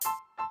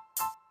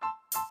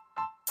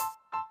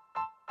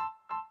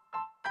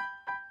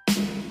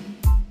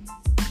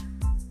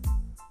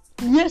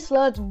Yes,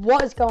 lads,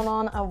 what is going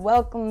on? And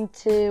welcome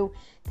to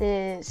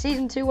the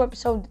Season 2,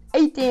 Episode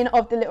 18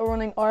 of the Little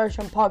Running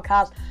Irishman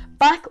podcast.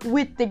 Back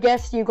with the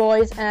guests, you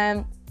guys.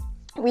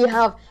 We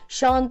have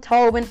Sean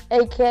Tobin,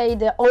 aka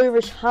the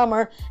Irish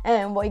Hammer,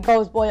 and what he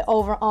goes by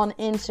over on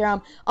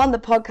Instagram, on the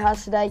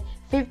podcast today.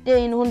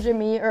 1500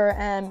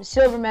 metre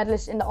silver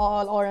medalist in the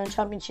All-Ireland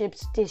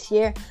Championships this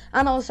year,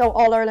 and also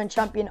All-Ireland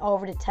champion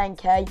over the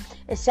 10k.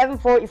 A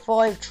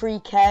 7:45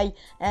 3k,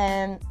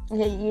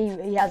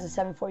 he has a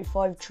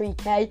 7:45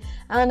 3k,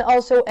 and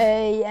also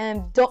a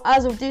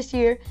as of this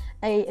year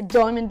a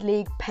Diamond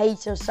League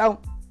pacer. So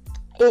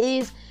it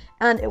is.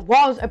 And it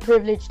was a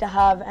privilege to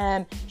have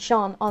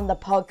Sean on the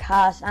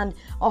podcast, and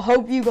I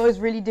hope you guys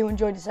really do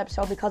enjoy this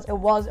episode because it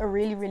was a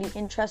really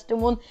interesting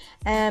one.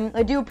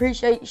 I do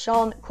appreciate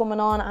Sean coming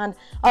on, and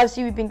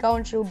obviously we've been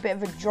going through a bit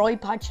of a dry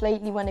patch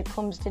lately when it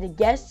comes to the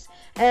guests,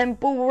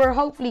 but we're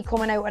hopefully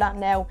coming out of that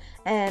now.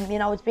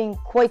 It's been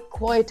quite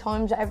quiet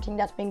times with everything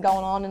that's been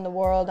going on in the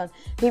world, and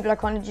people are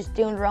kind of just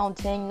doing their own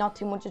thing. Not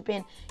too much has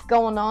been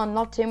going on,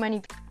 not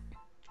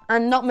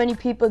many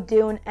people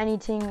doing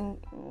anything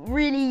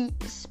really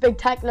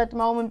spectacular at the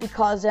moment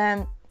because,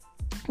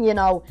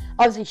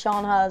 obviously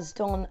Sean has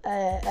done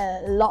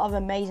a lot of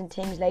amazing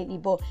things lately,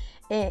 but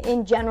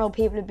in general,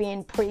 people have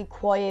been pretty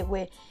quiet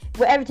with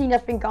everything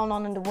that's been going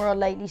on in the world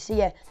lately. So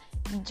yeah,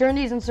 during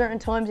these uncertain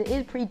times, it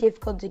is pretty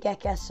difficult to get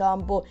guests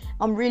on, but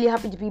I'm really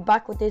happy to be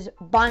back with this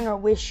banger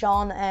with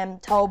Sean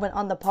Tobin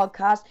on the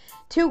podcast.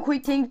 Two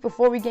quick things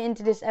before we get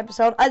into this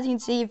episode. As you can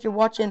see, if you're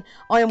watching,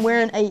 I am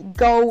wearing a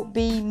Go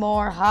Be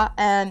More hat,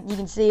 and you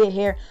can see it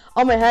here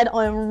on my head.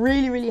 I am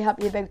really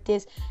happy about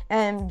this.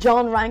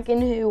 John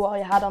Rankin, who I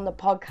had on the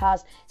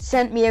podcast,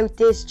 sent me out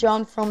this.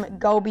 John from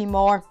Go Be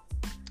More.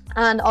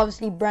 And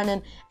obviously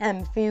Brennan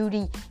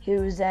Foodie,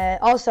 who's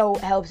also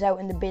helps out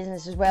in the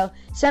business as well,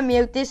 sent me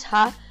out this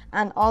hat,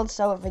 and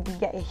also, if I can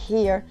get it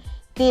here,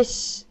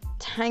 this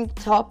tank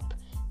top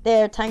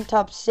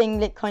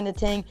singlet kind of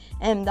thing,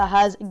 that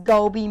has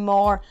Go Be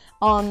More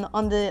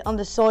on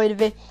the side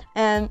of it.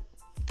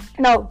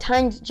 No,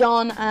 thanks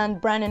John and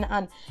Brennan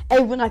and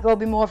everyone at Go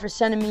Be More for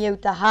sending me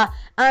out the hat,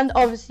 and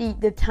obviously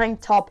the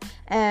tank top.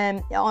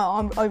 I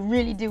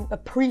really do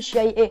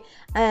appreciate it.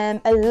 A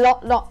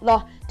lot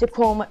to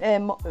come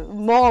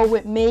more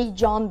with me,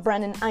 John,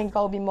 Brennan and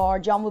Go Be More.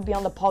 John will be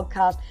on the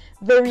podcast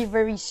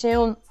very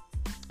soon.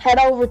 Head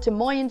over to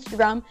my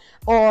Instagram,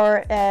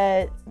 or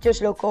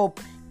just look up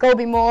Go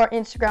Be More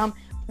Instagram,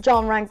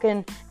 John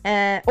Rankin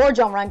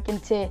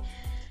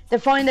to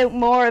find out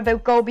more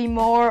about Go Be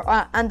More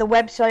and the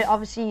website,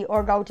 obviously,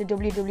 or go to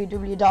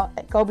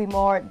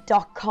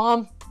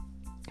www.gobemore.com,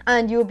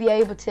 and you'll be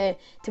able to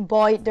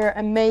buy their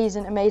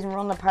amazing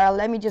running apparel.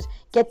 Let me just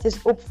get this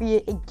up for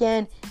you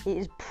again. It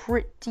is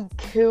pretty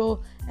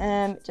cool.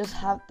 Just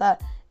have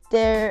that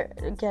there,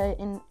 okay,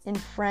 in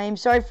frame.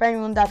 Sorry for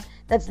anyone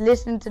that's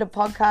listening to the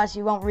podcast,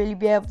 you won't really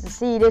be able to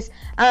see this.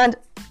 And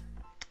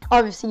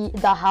obviously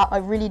the hat, I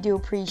really do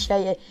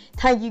appreciate it.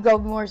 Thank you, Go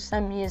Be More, for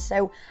sending me this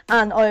out.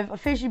 And I've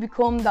officially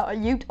become the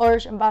Youth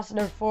Irish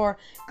Ambassador for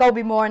Go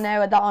Be More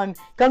now, that I'm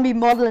going to be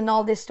modelling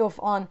all this stuff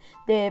on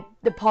the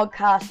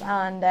podcast,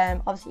 and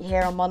obviously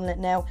here I'm modelling it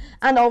now,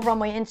 and over on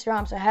my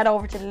Instagram. So head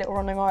over to the Little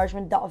Running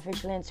Irishman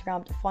official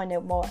Instagram to find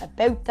out more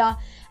about that.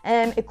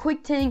 A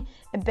quick thing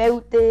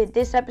about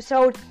this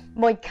episode: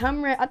 my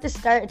camera at the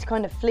start, it's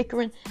kind of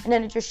flickering and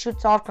then it just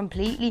shuts off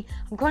completely.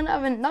 I'm kind of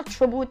having not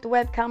trouble with the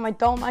webcam. I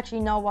don't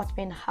actually know what's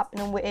been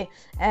happening with it.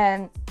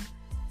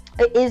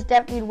 It is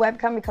definitely the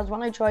webcam, because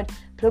when I tried to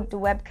plug the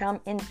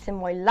webcam into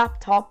my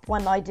laptop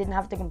when I didn't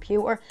have the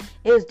computer,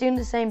 it was doing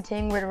the same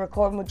thing where the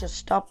recording would just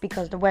stop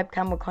because the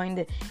webcam would kind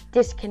of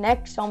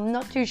disconnect. So I'm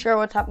not too sure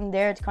what's happening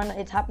there. It's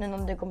happening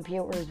on the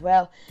computer as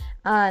well.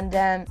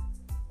 And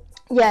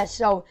yeah,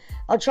 so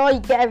I'll try to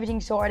get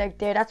everything sorted out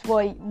there. That's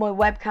why my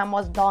webcam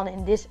wasn't on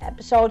in this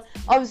episode.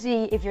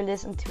 Obviously, if you're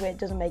listening to it, it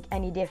doesn't make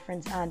any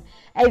difference, and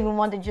everyone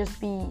wanted to just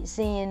be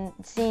seeing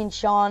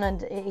Sean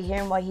and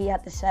hearing what he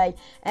had to say.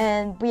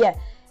 But yeah,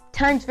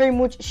 thanks very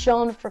much,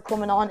 Sean, for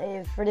coming on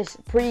for this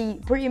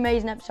pretty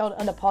amazing episode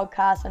on the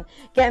podcast and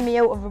getting me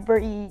out of a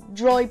pretty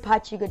dry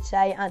patch, you could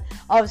say. And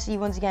obviously,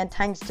 once again,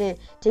 thanks to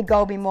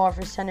Go Be More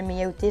for sending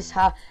me out this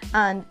hat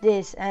and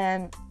this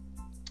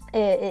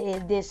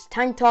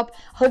tank top.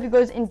 Hope you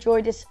guys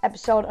enjoyed this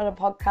episode of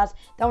the podcast.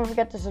 Don't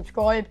forget to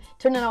subscribe,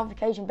 turn the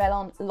notification bell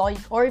on, like,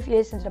 or if you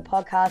listen to the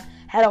podcast,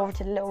 head over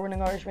to the Little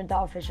Running Irishman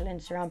official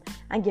Instagram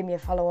and give me a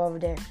follow over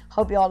there.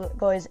 Hope you all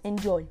guys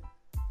enjoy.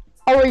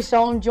 Alright,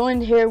 so I'm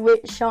joined here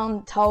with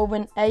Sean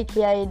Tobin,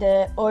 aka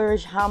the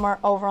Irish Hammer,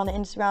 over on the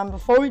Instagram.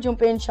 Before we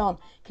jump in, Sean,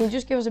 can you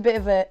just give us a bit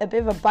of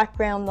a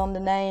background on the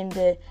name?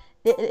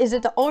 Is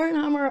it the Iron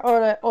Hammer or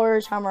the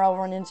Irish Hammer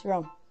over on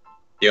Instagram?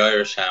 The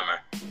Irish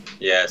Hammer,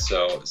 yeah.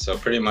 So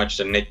pretty much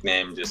the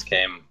nickname just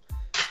came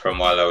from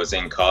while I was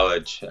in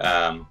college.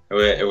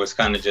 It was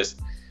kind of just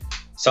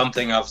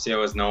something. Obviously, I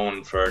was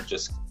known for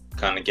just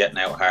kind of getting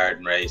out hard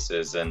in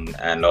races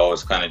and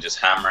always kind of just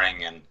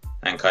hammering and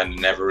kind of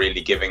never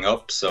really giving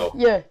up. So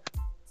yeah,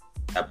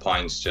 at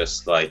points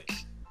just like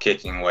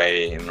kicking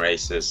away in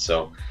races.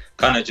 So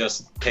kind of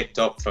just picked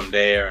up from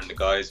there, and the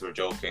guys were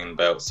joking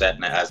about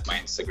setting it as my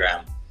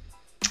Instagram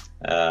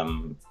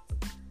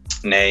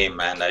name,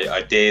 and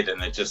I did,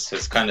 and it just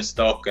has kind of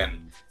stuck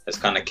and has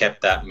kind of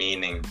kept that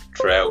meaning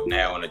throughout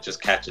now, and it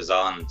just catches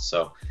on.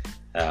 So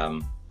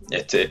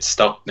it's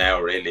stuck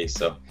now, really.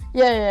 So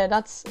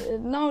that's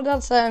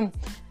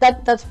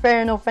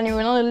fair enough. Anyway,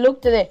 when I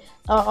looked at it,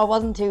 I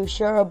wasn't too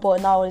sure,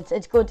 but no,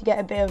 it's good to get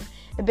a bit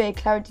of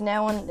clarity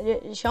now.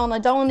 And Sean, I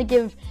don't want to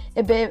give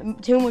a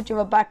bit too much of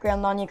a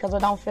background on you, because I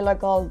don't feel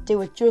like I'll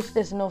do it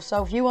justice enough.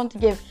 So if you want to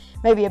give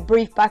maybe a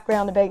brief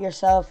background about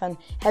yourself and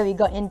how you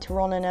got into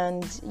running,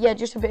 and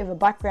just a bit of a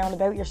background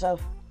about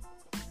yourself.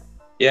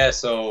 Yeah,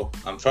 so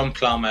I'm from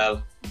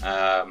Clonmel.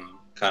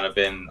 Kind of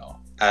been,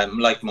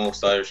 like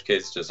most Irish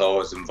kids, just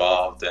always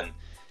involved in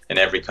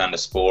every kind of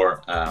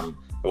sport. I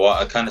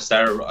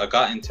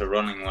got into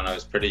running when I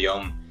was pretty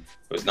young.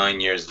 I was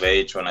 9 years of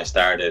age when I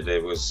started.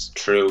 It was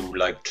through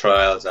like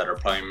trials at our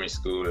primary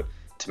school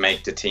to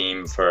make the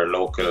team for a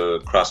local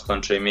cross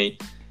country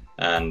meet,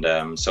 and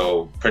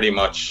so pretty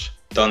much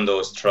done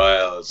those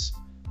trials.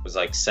 Was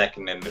like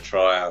second in the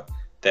trial.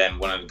 Then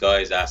one of the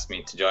guys asked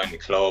me to join the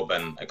club,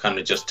 and I kind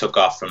of just took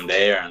off from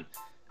there,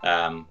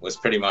 and was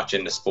pretty much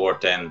in the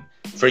sport then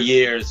for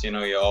years.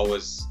 You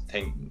always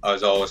think I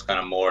was always kind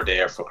of more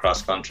there for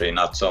cross country,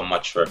 not so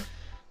much for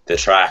the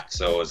track.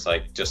 So it was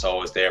like just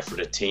always there for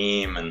the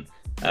team, and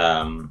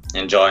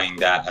enjoying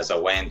that as I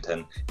went.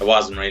 And it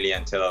wasn't really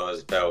until I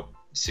was about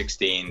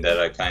 16 that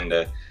I kind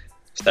of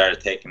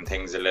started taking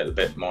things a little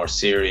bit more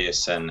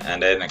serious, and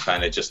then it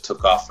kind of just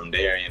took off from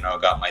there.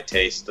 Got my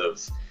taste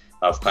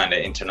of kind of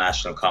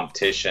international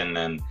competition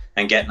and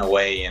getting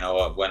away.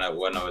 When I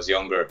was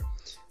younger,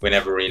 we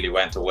never really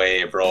went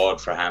away abroad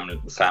for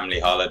family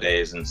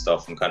holidays and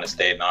stuff, and kind of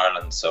stayed in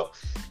Ireland. So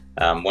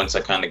once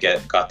I kind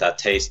of got that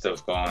taste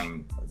of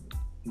going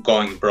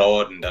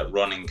abroad, and that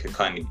running could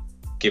kind of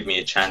give me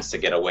a chance to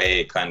get away,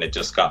 it kind of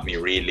just got me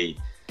really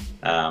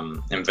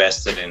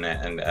invested in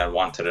it, and I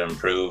wanted to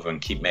improve and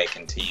keep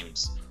making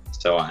teams.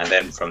 So, and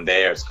then from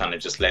there, it's kind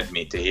of just led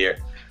me to here.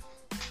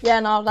 Yeah,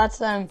 no, that's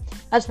fair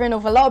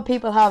enough. A lot of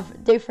people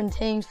have different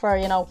things for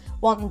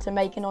wanting to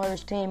make an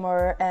Irish team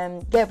or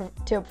get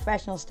to a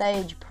professional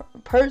stage.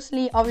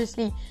 Personally,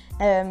 obviously,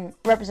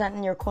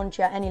 representing your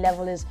country at any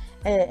level is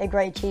a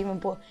great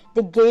achievement. But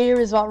the gear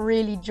is what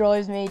really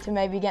drives me to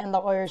maybe getting the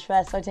Irish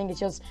vest. I think it's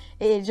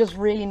just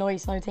really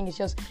nice, and I think it's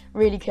just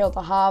really cool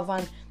to have.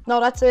 And no,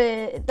 that's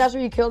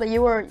really cool that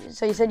you were.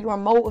 So you said you were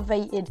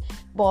motivated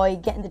by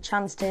getting the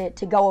chance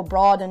to go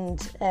abroad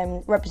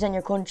and represent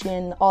your country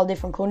in all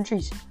different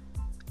countries.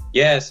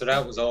 Yeah, so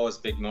that was always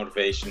big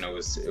motivation. It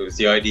was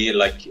the idea,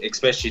 like,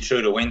 especially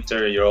through the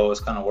winter, you're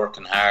always kind of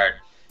working hard,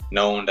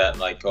 knowing that,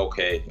 like,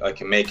 okay, I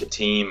can make a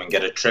team and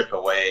get a trip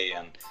away.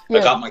 And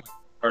I got my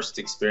first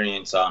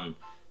experience on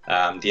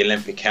the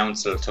Olympic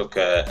Council. Took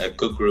a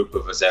good group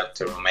of us out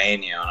to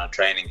Romania on a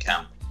training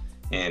camp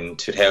in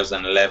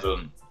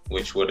 2011,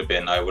 which I would have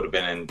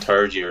been in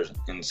third year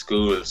in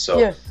school,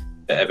 so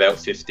about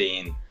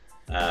 15.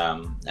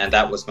 And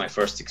that was my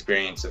first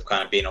experience of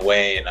kind of being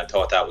away, and I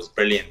thought that was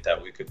brilliant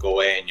that we could go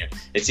away, and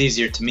it's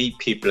easier to meet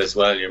people as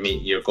well.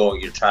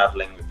 You're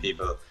traveling with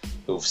people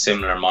who've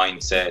similar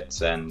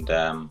mindsets, and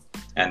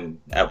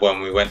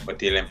when we went with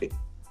the Olympic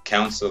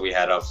Council, we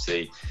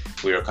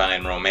were kind of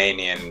in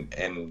Romania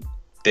in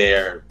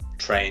their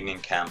training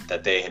camp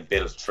that they had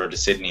built for the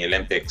Sydney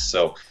Olympics.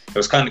 So it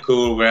was kind of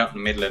cool. We're out in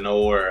the middle of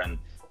nowhere,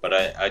 but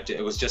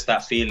it was just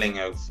that feeling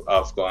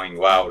of going,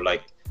 wow,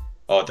 like,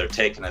 oh, they're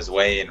taking us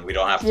away and we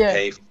don't have to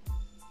pay for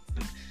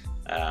it.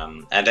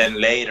 And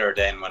then later,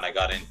 when I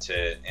got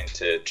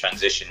into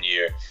transition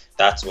year,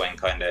 that's when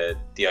kind of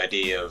the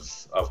idea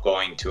of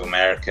going to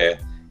America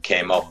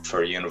came up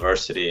for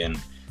university, and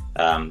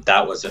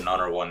that was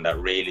another one that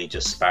really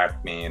just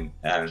sparked me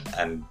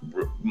and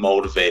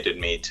motivated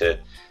me to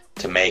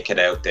make it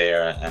out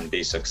there and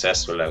be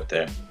successful out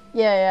there.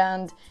 Yeah,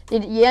 and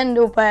did you end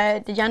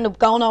up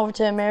going over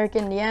to America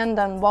in the end,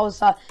 and what was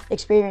that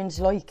experience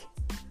like?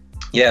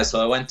 Yeah,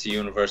 so I went to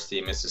University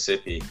of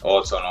Mississippi,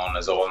 also known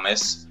as Ole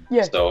Miss.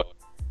 Yeah. So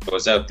I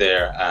was out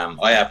there.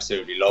 I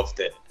absolutely loved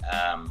it.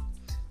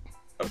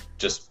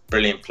 Just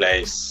brilliant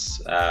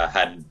place.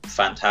 Had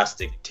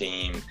fantastic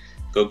team,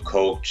 good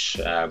coach,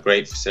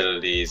 great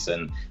facilities,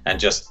 and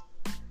just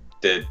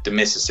the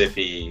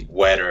Mississippi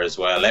weather as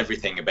well.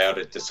 Everything about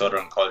it, the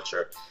Southern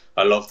culture.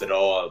 I loved it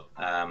all.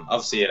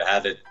 Obviously, it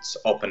had its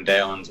up and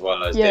downs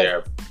while I was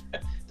there.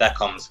 That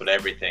comes with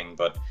everything,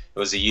 but it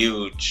was a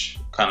huge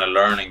kind of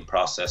learning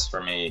process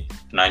for me,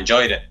 and I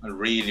enjoyed it. I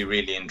really,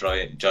 really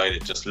enjoyed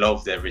it. Just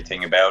loved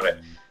everything about it.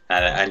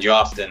 And you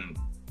often,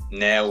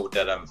 now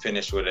that I'm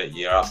finished with it,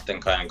 you're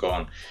often kind of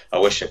going, I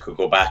wish I could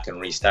go back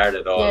and restart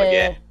it all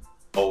again.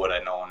 Know what I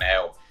know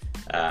now.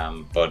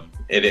 But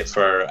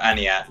for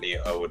any athlete,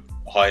 I would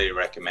highly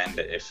recommend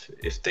it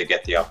if they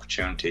get the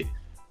opportunity.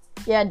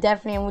 Yeah,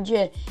 definitely.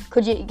 And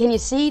can you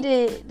see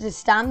the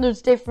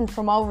standards different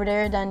from over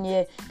there than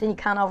you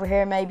can over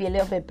here? Maybe a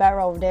little bit better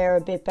over there,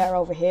 a bit better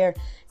over here.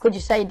 Could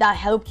you say that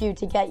helped you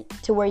to get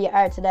to where you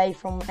are today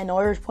from an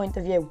Irish point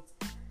of view?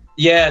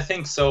 Yeah, I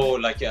think so.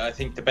 Like, I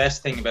think the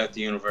best thing about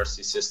the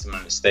university system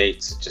in the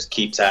States, it just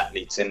keeps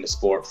athletes in the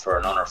sport for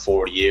another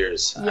 4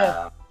 years.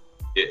 Yeah.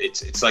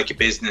 It's like a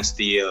business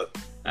deal.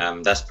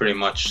 That's pretty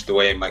much the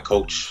way my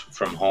coach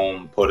from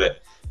home put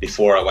it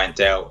before I went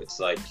out. It's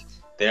like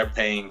they're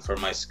paying for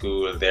my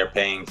school, they're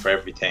paying for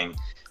everything.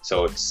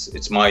 So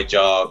it's my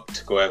job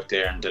to go out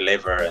there and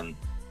deliver and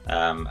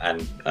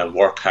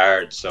work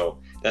hard. So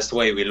that's the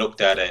way we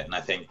looked at it. And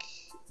I think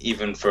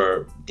even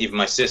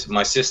my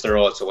sister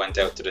also went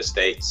out to the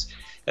States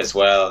as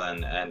well,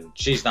 and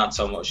she's not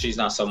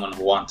someone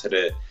who wanted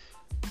to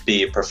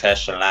be a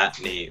professional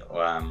athlete,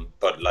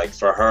 but like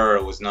for her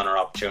it was another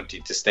opportunity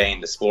to stay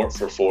in the sport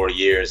for 4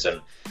 years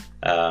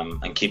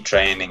and keep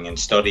training and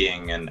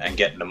studying and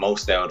getting the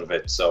most out of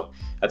it. So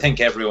I think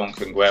everyone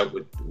can go out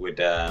with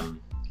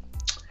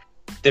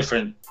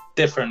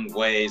different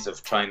ways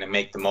of trying to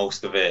make the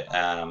most of it,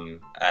 and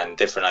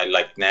different. I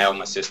like now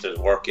my sister's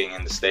working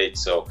in the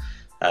States, so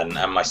and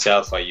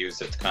myself, I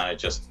use it to kind of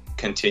just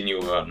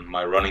continue on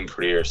my running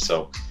career.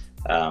 So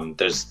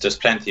there's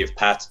plenty of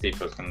paths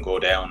people can go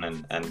down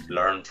and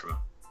learn from.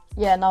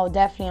 Yeah, no,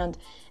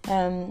 definitely.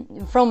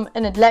 And from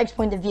an athletics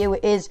point of view,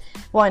 it is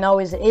what I know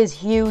is it is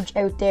huge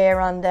out there,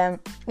 and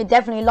it's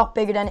definitely a lot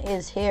bigger than it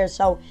is here.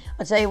 So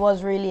I'd say it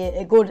was really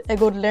a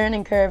good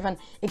learning curve and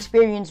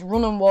experience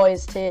running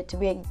wise to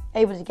be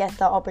able to get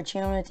that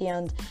opportunity.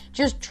 And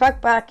just track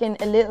back in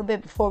a little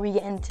bit before we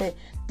get into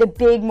the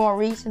big, more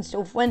recent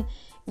stuff. When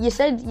you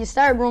said you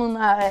started running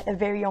at a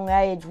very young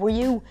age, were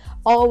you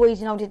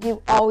always, did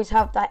you always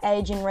have that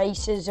edge in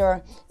races,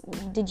 or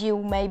did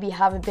you maybe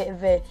have a bit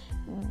of a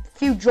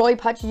few dry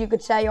patches, you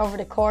could say, over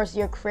the course of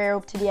your career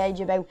up to the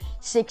age of about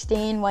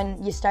 16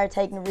 when you started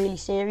taking it really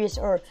serious,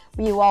 or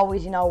were you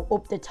always,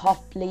 up the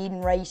top,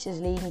 leading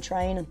races, leading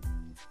training?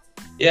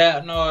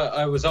 Yeah, no,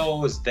 I was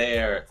always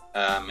there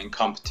in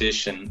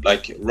competition,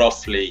 like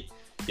roughly,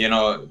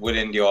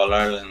 within the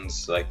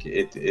All-Irelands, like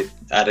it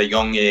at a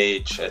young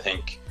age. I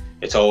think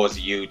it's always a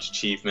huge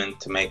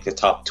achievement to make the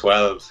top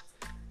 12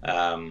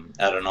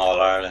 at an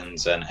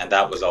All-Irelands, and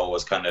that was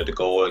always kind of the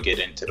goal, get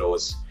into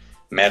those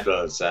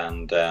medals.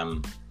 And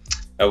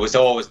I was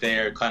always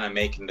there kind of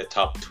making the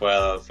top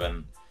 12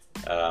 and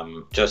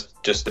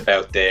just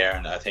about there.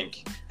 And I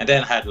think, and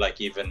then had like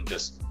even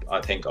just,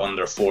 I think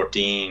under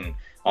 14,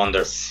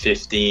 under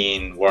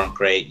 15 weren't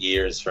great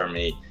years for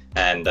me.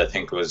 And I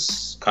think it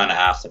was kind of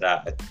after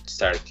that it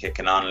started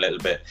kicking on a little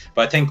bit.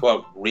 But I think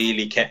what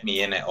really kept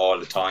me in it all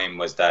the time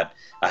was that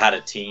I had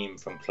a team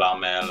from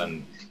Clonmel,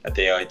 and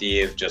the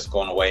idea of just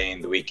going away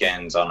in the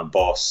weekends on a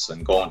bus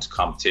and going to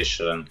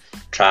competition and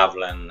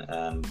traveling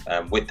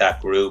and with that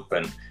group.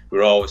 And we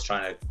were always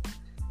trying to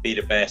be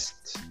the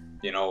best,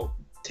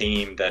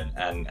 team that.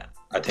 And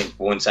I think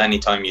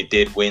anytime you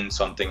did win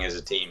something as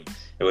a team,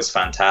 it was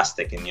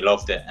fantastic and you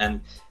loved it. And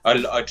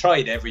I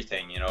tried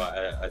everything,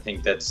 I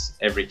think that's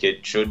every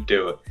kid should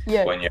do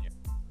it when you're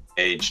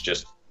age.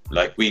 Just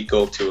like we'd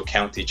go to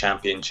county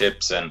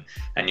championships and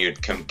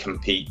you'd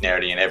compete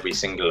nearly in every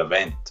single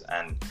event,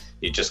 and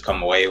you just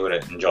come away with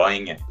it,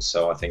 enjoying it.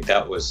 So I think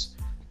that was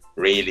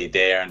really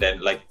there. And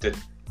then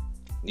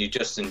you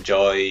just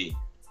enjoy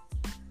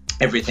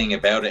everything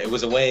about it. It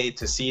was a way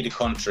to see the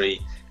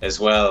country as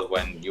well,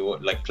 when you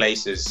like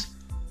places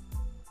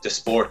the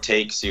sport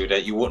takes you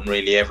that you wouldn't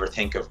really ever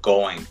think of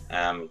going.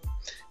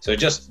 So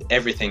just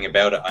everything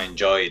about it I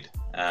enjoyed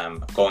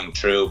going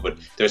through. But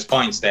there's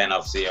points then,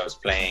 obviously, I was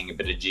playing a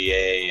bit of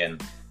GA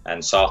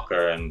and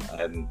soccer, and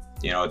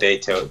they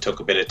took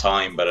a bit of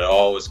time, but it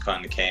always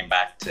kind of came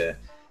back to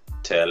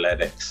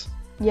athletics.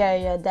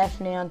 Yeah,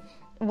 definitely. And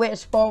with a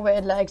sport, with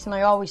athletics, and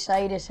I always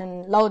say this,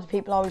 and loads of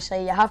people always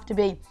say, you have to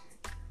be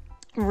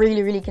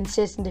really, really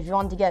consistent if you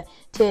want to get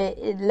to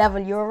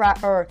level you're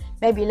at, or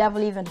maybe a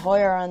level even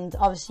higher. And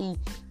obviously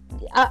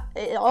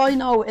I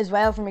know as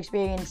well from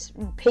experience,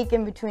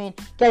 picking between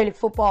Gaelic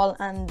football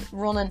and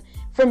running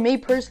for me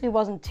personally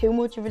wasn't too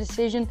much of a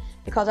decision,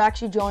 because I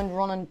actually joined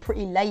running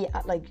pretty late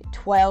at like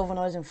 12 when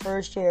I was in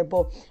first year,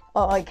 but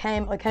I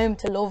came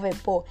to love it.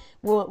 But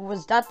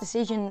was that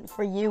decision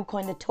for you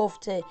kind of tough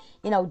to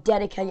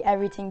dedicate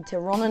everything to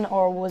running,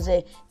 or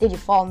did you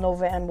fall in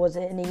love with it and was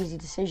it an easy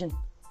decision?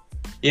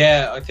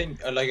 Yeah, I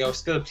think I was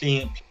still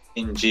playing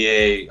in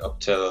GA up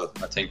till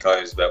I think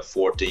I was about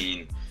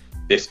 14,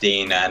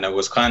 15, and it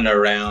was kind of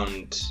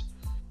around.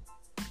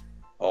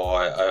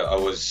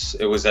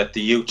 It was at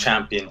the youth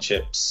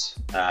championships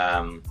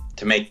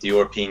to make the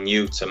European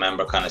youths. I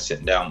remember kind of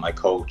sitting down with my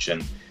coach,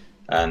 and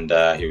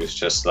he was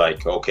just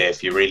like, okay,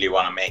 if you really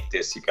want to make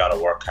this, you got to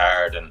work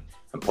hard and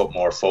put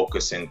more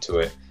focus into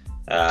it.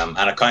 And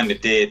I kind of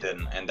did,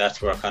 and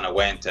that's where I kind of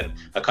went, and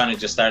I kind of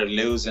just started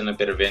losing a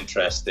bit of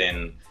interest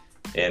in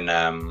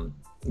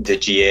the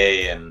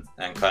GA and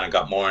kind of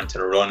got more into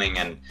the running.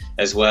 And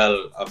as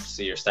well,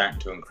 obviously you're starting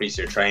to increase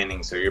your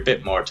training, so you're a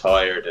bit more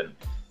tired, and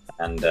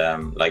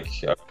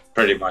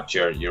pretty much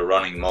you're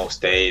running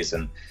most days,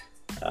 and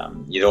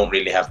you don't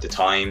really have the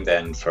time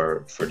then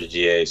for the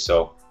GA.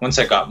 So once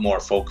I got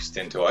more focused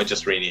into it, I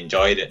just really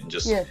enjoyed it and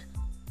just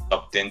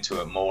sucked into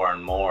it more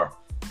and more.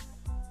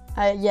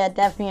 Yeah,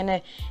 definitely, and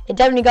it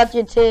definitely got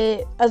you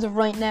to, as of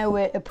right now,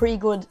 a pretty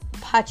good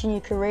patch in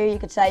your career, you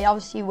could say.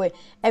 Obviously, with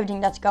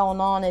everything that's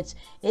going on, it's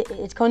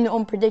kind of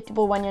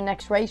unpredictable when your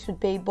next race would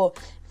be. But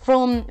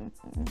from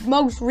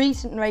most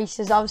recent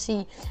races,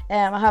 obviously,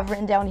 I have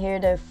written down here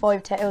the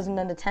 5,000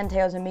 and the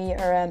 10,000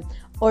 meter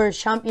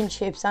Irish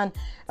Championships, and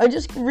I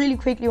just really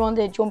quickly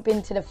wanted to jump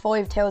into the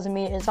 5,000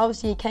 meters.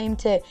 Obviously, you came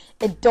to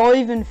a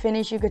diving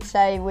finish, you could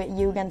say, with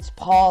you against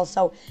Paul.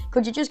 So,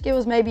 could you just give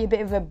us maybe a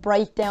bit of a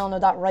breakdown of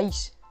that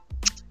race?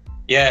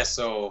 Yeah,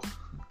 so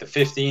the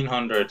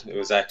 1,500, it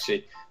was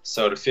actually,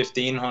 so the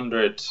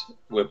 1,500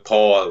 with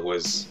Paul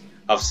was,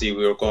 obviously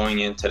we were going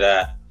into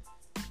that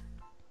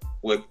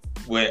with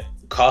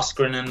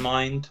Coscoran in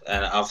mind,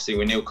 and obviously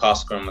we knew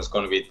Coscoran was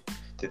going to be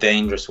the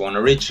dangerous one.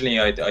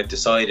 Originally, I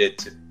decided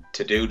to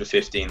do the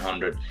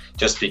 1,500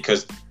 just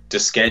because the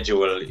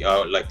schedule,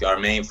 like our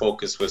main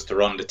focus was to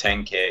run the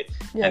 10k,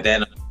 and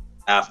then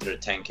after the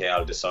 10k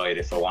I'll decide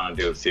if I want to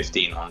do the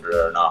 1,500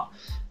 or not.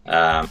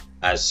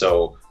 As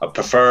so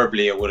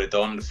preferably I would have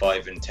done the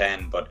 5 and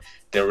 10, but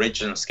the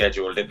original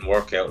schedule didn't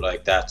work out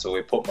like that, so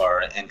we put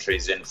our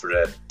entries in for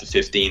the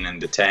 15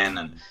 and the 10,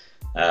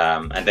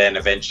 and then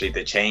eventually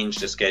they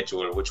changed the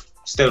schedule, which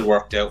still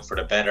worked out for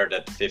the better,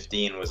 that the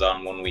 15 was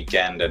on one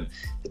weekend and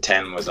the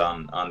 10 was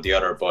on the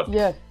other. But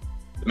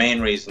the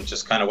main reason,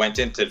 just kind of went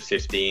into the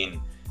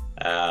 15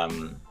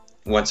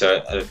 once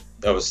I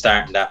was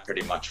starting that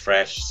pretty much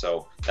fresh,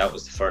 so that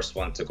was the first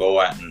one to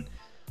go at. And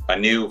I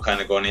knew kind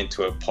of going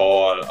into it,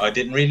 Paul, I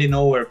didn't really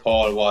know where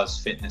Paul was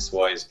fitness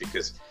wise,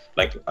 because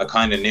like I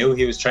kind of knew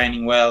he was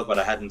training well, but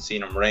I hadn't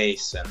seen him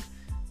race. And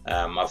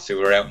obviously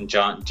we were out in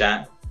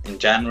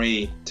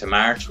January to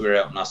March, we were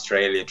out in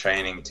Australia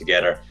training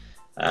together,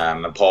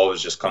 and Paul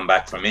was just come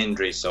back from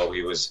injury, so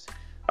he was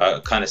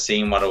kind of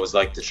seeing what it was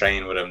like to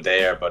train with him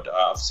there. But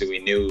obviously we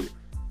knew,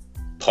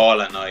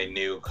 Paul and I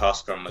knew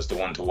Coscoran was the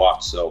one to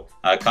watch, so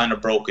I kind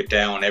of broke it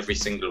down every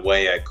single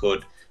way I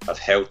could of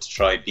how to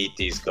try beat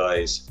these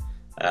guys,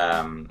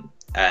 and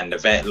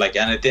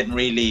it didn't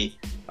really,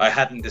 I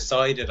hadn't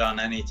decided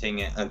on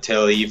anything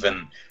until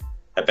even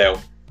about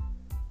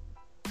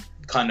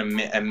kind of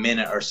a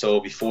minute or so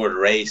before the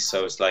race.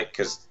 So it's like,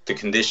 because the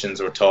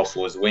conditions were tough, it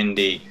was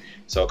windy,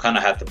 so I kind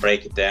of had to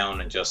break it down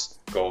and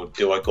just go,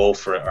 do I go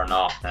for it or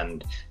not?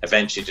 And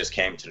eventually just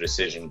came to the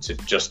decision to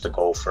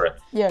go for it.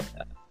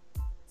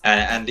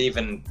 And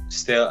even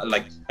still,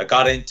 like, I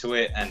got into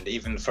it, and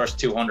even the first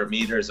 200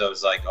 meters I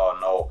was like, oh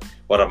no,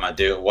 what am I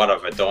doing, what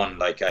have I done?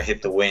 Like, I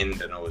hit the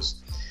wind and it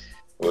was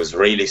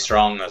really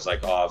strong. I was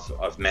like, oh,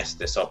 I've messed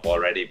this up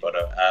already. But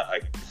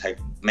I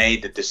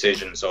made the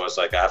decision, so I was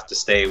like, I have to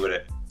stay with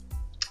it.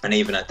 And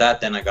even at that,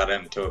 then I got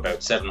into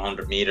about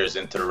 700 meters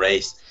into the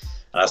race,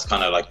 and I was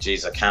kind of like,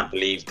 geez, I can't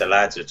believe the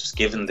lads are just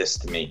giving this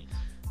to me.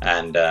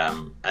 And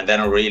then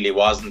it really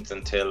wasn't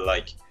until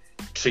like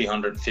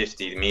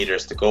 350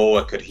 meters to go,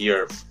 I could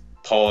hear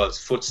Paul's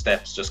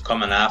footsteps just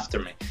coming after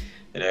me.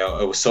 You know,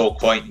 it was so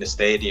quiet in the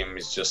stadium.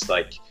 It's just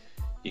like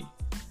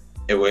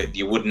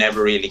you would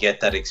never really get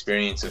that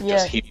experience of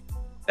just hearing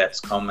steps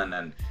coming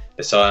and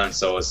the silence.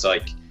 So it's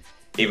like,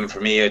 even for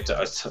me,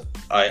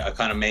 I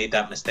kind of made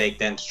that mistake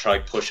then to try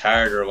push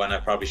harder when I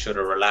probably should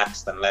have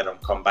relaxed and let him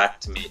come back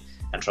to me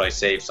and try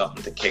save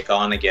something to kick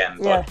on again.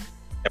 But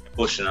kept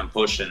pushing and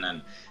pushing,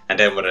 and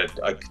then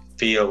I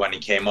feel when he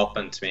came up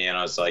into me, and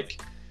I was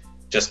like,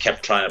 just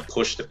kept trying to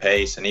push the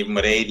pace. And even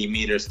with 80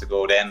 meters to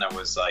go, then I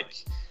was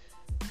like,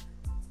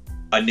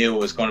 I knew it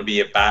was going to be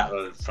a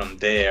battle from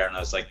there. And I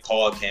was like,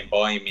 Paul came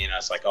by me, and I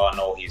was like, oh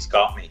no, he's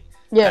got me.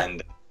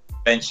 And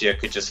eventually I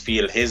could just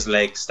feel his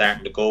legs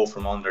starting to go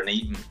from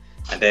underneath him,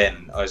 and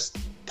then I was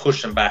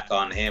pushing back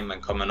on him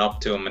and coming up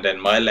to him, and then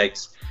my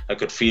legs, I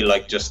could feel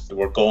like just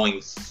were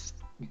going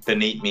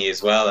beneath me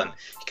as well, and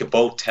you could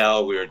both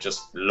tell we were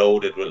just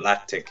loaded with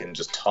lactic and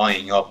just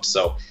tying up.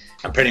 So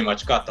I pretty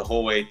much got the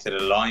whole way to the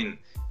line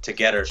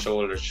together,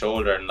 shoulder to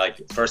shoulder, and like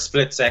for a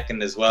split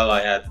second as well,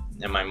 I had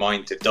in my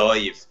mind to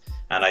dive,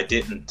 and I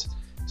didn't.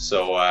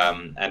 So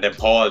and then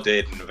Paul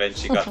did, and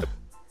eventually got the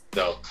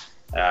so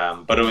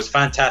but it was a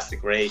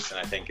fantastic race.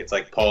 And I think it's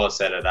like Paul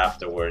said it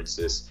afterwards,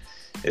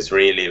 is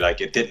really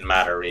like, it didn't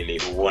matter really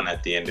who won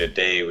at the end of the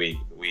day.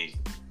 We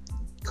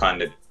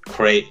kind of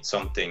create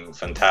something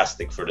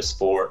fantastic for the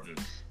sport and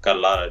got a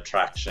lot of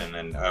traction,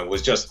 and it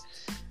was just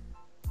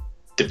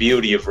the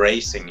beauty of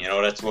racing, you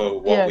know. That's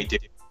what we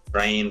did,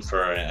 train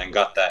for, and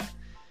got that.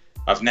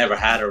 I've never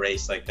had a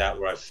race like that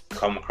where I've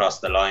come across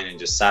the line and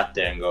just sat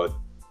there and go,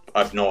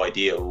 I've no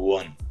idea who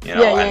won, you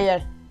know.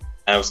 And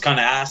I was kind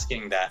of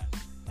asking that,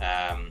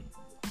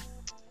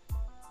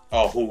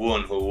 who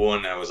won?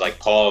 And I was like,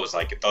 Paul was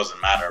like, it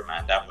doesn't matter,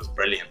 man, that was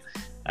brilliant.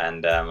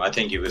 And I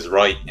think he was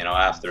right, you know.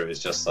 After, it was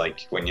just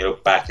like, when you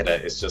look back at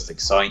it, it's just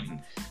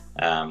exciting.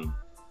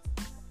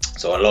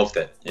 So I loved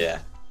it.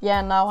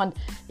 And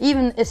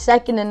even a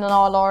second in an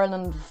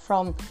All-Ireland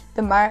from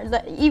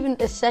even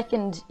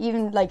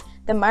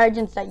the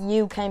margins that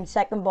you came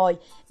second by,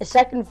 a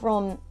second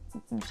from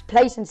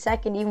placing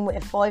second, even with a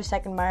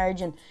 5-second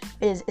margin,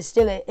 is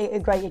still a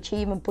great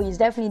achievement. But you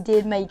definitely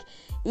did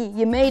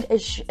you made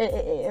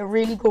a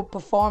really good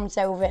performance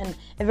out of it, and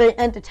a very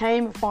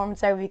entertaining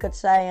performance out of it, you could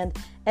say.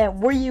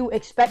 And were you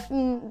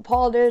expecting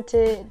Paul there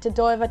to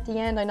dive at the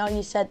end? I know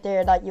you said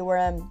there that you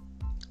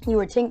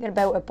were thinking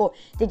about it, but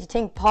did you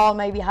think Paul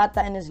maybe had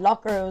that in his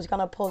locker, or was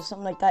gonna pull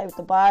something like that out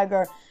the bag?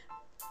 Or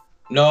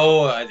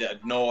no, I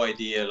had no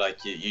idea.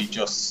 Like you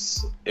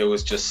just, it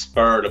was just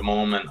spur of the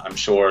moment, I'm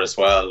sure as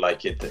well.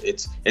 Like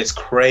it's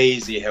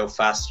crazy how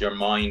fast your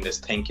mind is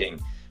thinking.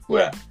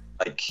 Where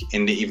like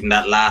even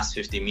that last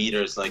 50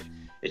 meters, like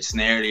it's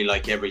nearly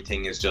like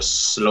everything is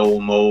just slow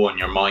mo, and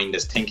your mind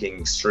is thinking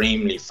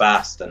extremely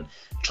fast and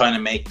trying to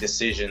make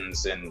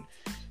decisions in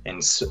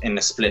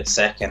a split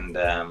second.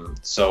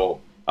 So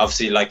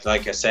obviously, like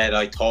I said,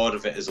 I thought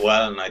of it as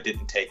well, and I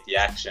didn't take the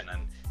action,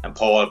 and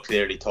Paul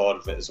clearly thought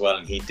of it as well,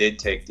 and he did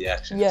take the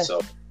action. Yeah. So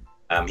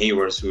he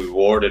was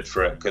rewarded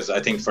for it, because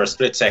I think for a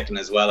split second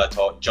as well, I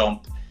thought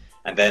jump,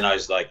 and then I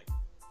was like,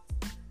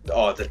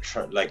 oh,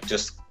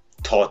 just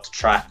thought the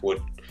track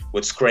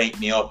would scrape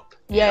me up.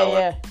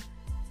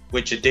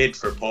 Which it did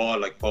for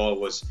Paul. Like Paul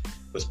was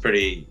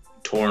pretty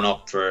torn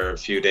up for a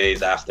few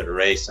days after the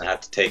race and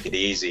had to take it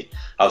easy.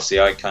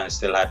 Obviously, I kind of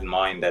still had in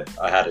mind that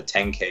I had a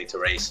 10k to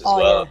race as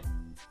well.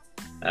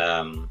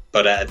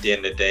 But at the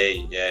end of the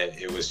day,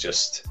 it was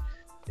just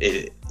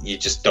you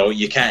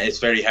can't. It's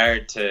very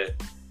hard to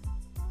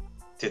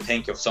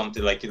think of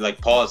something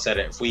like Paul said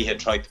it. If we had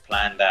tried to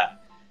plan that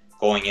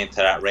going into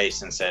that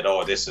race and said,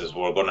 oh,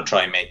 we're going to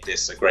try and make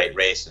this a great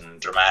race and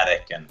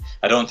dramatic, and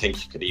I don't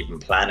think you could even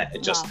plan it.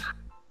 It just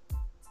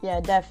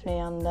definitely.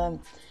 And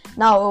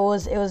no,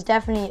 it was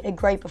definitely a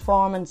great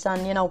performance,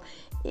 and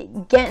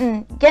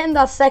getting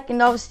that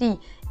second, obviously,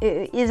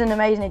 it is an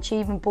amazing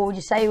achievement. But would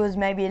you say it was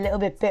maybe a little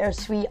bit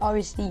bittersweet?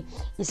 Obviously,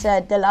 you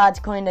said the lads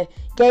kind of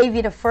gave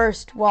you the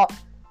first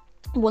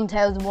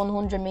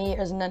 1,100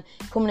 meters, and then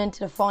coming into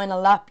the final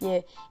lap,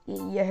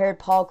 you heard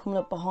Paul coming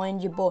up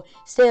behind you. But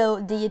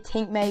still, do you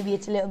think maybe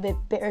it's a little bit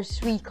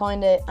bittersweet,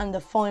 kind of, and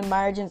the fine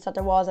margins that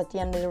there was at the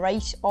end of the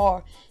race,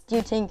 or do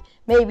you think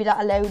maybe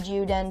that allowed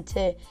you then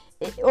to,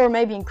 or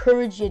maybe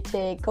encouraged you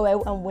to go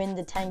out and win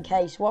the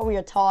 10k? So what were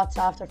your thoughts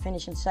after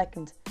finishing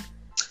second?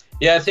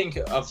 Yeah, I think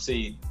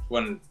obviously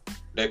when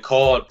they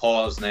called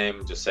Paul's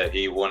name, just said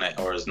he won it,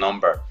 or his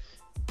number,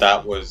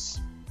 that was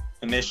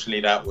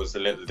a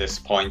little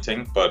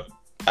disappointing, but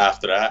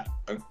after that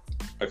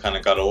I kind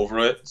of got over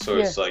it. So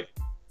it's like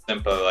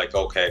simple, like,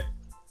 okay,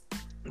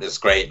 it's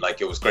great.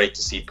 Like, it was great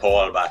to see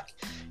Paul back.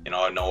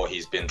 I know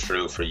he's been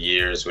through for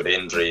years with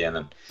injury,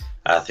 and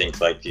I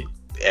think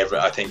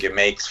I think it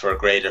makes for a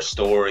greater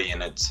story,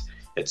 and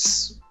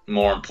it's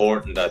more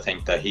important, I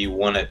think, that he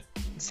won it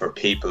for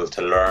people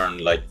to learn,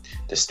 like,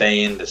 to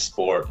stay in the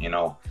sport,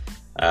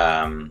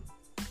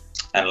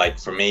 and like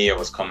for me, it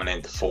was coming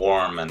into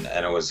form, and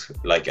it was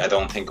like, I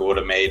don't think it would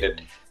have made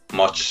it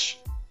much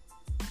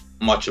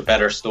a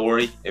better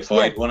story if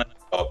I'd won it.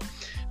 But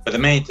the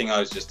main thing I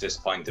was just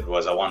disappointed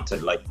was I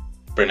wanted, like,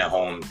 bring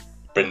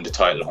the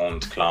title home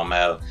to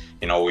Clonmel.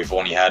 We've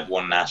only had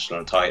one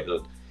national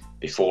title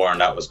before, and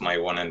that was my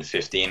one in the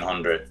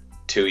 1500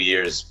 3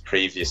 years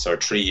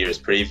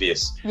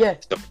previous. Yeah.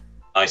 So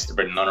nice to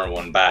bring another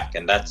one back,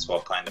 and that's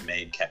what kind of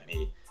kept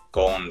me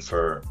going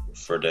for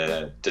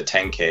the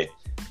 10k.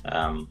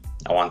 I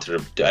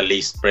wanted to at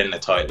least bring the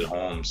title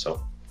home.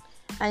 So,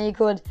 and you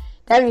could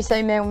definitely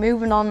say, man,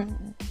 moving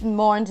on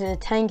more into the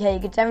 10k, you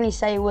could definitely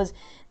say it was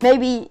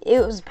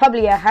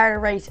probably a harder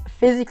race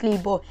physically,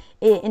 but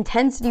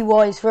intensity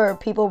wise, for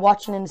people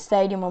watching in the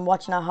stadium and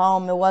watching at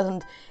home, it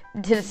wasn't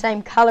to the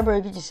same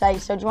caliber, could you say?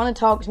 So do you want to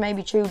talk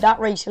maybe through that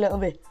race a little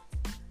bit?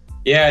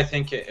 Yeah, I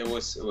think it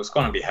was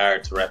going to be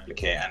hard to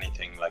replicate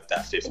anything like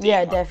that 15.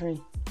 Yeah,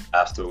 definitely.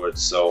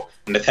 Afterwards, so,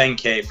 and the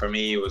 10k for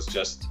me was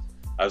just,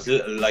 I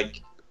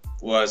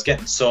was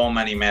getting so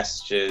many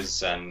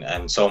messages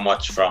and so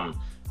much from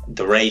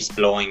the race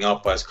blowing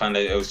up.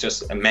 It was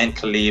just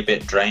mentally a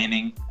bit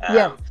draining.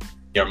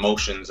 Your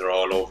emotions are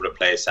all over the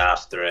place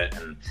after it,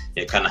 and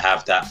you kind of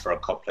have that for a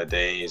couple of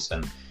days,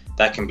 and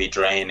that can be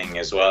draining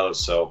as well.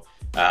 So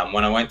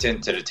when I went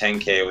into the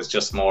 10k, it was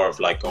just more of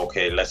like,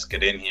 okay, let's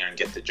get in here and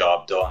get the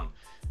job done.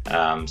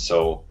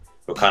 So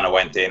we kind of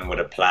went in with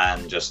a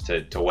plan just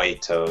to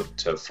wait till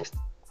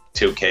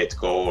 2k to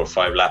go, or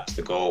 5 laps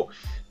to go,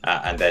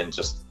 and then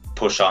just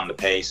push on the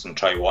pace and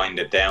try wind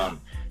it down.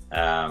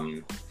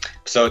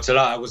 So it's a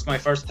lot. It was my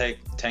first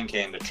 10k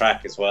in the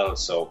track as well,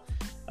 so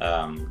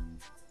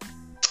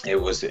it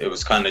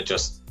was kind of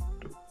just,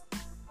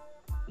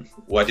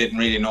 I didn't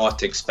really know what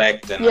to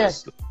expect, and I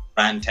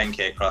ran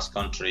 10k cross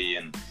country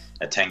and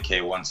a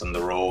 10k once on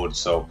the road,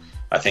 so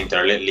I think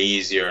they're a little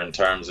easier in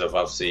terms of,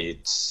 obviously,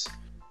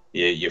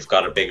 you've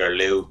got a bigger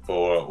loop,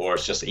 or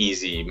it's just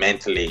easy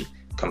mentally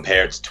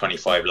compared to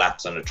 25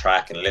 laps on the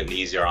track, and a little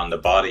easier on the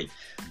body.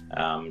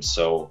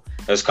 So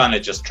I was kind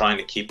of just trying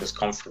to keep as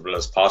comfortable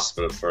as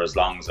possible for as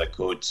long as I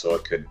could, so I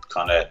could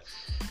kind of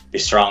be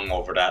strong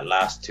over that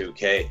last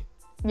 2k.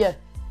 Yeah.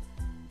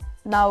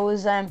 Now,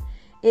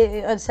 it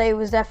I'd say it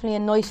was definitely a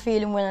nice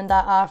feeling winning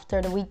that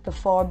after the week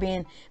before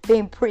being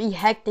pretty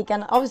hectic.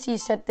 And obviously you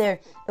said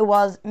there it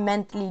was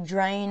mentally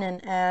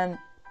draining,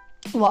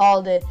 with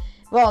all the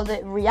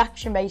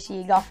reaction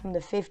basically you got from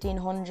the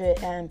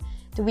 1500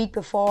 the week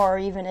before, or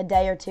even a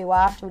day or two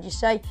after. Would you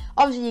say,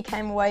 obviously you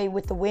came away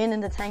with the win in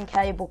the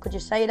 10k, but could you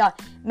say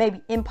that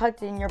maybe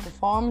impacted in your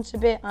performance a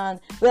bit? And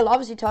we'll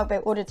obviously talk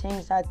about other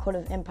things that could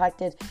have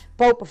impacted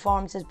both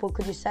performances, but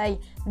could you say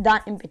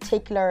that in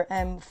particular,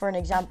 for an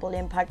example,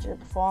 impacted your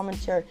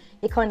performance, or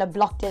you kind of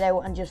blocked it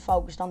out and just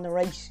focused on the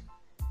race?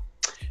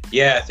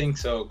 Yeah, I think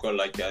so. Good,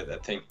 like I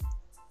think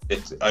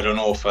I don't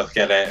know if I'll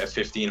get a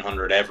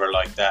 1500 ever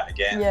like that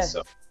again. Yeah.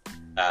 So,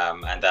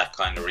 and that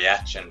kind of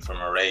reaction from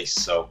a race.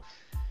 So,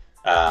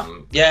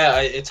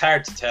 it's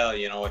hard to tell.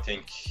 I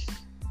think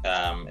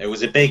it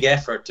was a big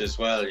effort as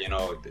well.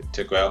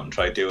 To go out and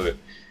try to do it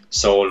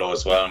solo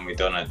as well, and we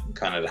done it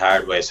kind of the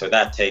hard way. So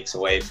that takes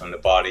away from the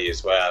body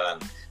as well.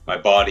 And my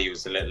body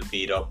was a little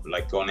beat up.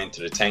 Like going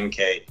into the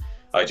 10k,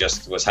 I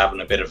just was having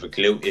a bit of a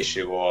glute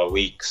issue all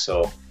week.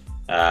 So.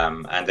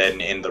 And then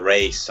in the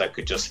race, I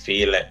could just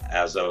feel it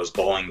as I was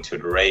going to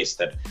the race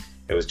that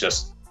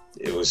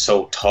it was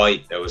so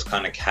tight. It was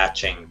kind of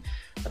catching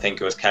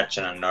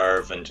a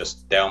nerve, and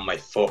just down my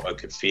foot, I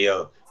could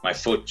feel my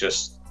foot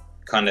just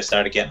kind of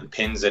started getting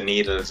pins and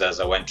needles as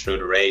I went through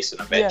the race.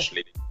 And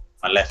eventually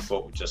my left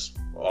foot just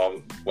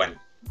all went,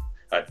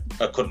 I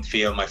couldn't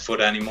feel my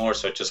foot anymore.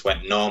 So it just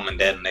went numb. And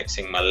then next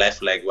thing, my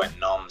left leg went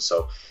numb.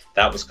 So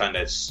that was kind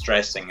of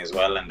stressing as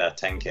well in that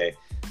 10k.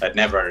 I'd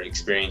never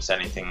experienced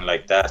anything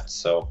like that,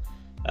 so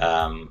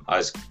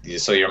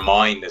so your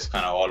mind is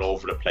kind of all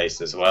over the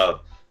place as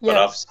well. Yeah. But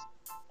obviously,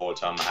 the whole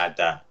time I had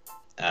that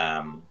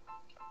kind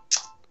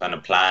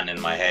of plan in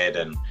my head,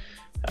 and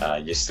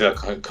you still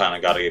kind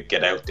of got to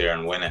get out there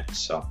and win it.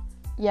 So.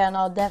 Yeah,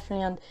 no,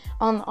 definitely. And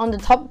on the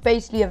topic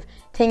basically of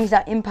things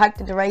that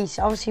impacted the race,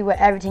 obviously with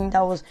everything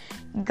that was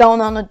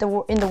going on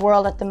in the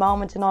world at the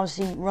moment, and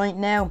obviously right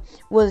now,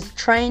 was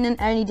training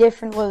any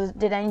different?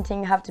 Did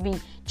anything have to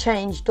be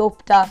changed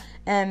up that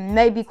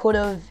maybe could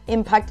have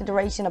impacted the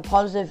race in a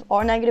positive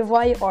or negative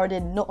way, or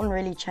did nothing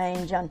really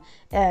change and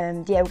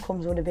the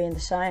outcomes would have been the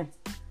same?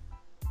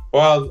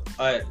 Well,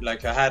 I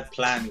had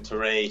planned to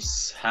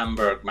race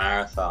Hamburg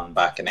Marathon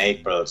back in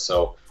April,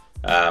 so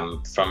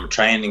from a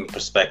training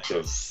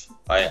perspective,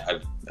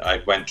 I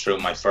went through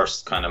my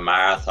first kind of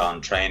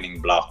marathon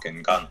training block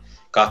and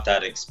got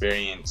that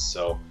experience.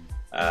 So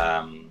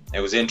it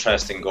was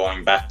interesting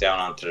going back down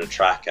onto the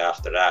track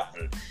after that.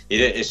 And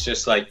it's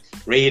just like,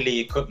 really,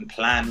 you couldn't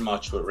plan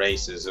much with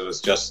races. It was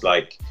just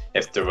like,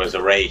 if there was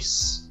a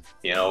race,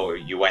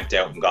 you went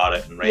out and got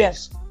it and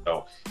raced. Yeah.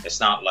 So it's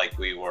not like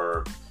we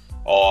were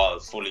all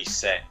fully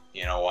set,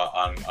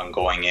 on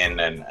going in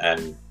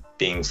and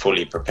being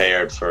fully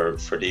prepared for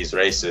these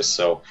races.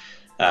 So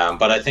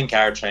but I think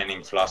our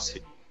training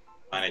philosophy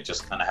kind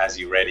of has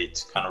you ready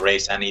to kind of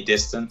race any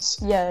distance.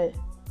 Yeah.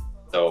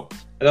 So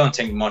I don't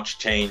think much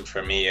changed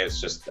for me.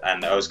 It's just,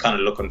 and I was kind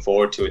of looking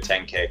forward to a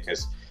 10k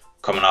because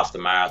coming off the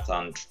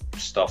marathon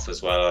stuff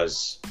as well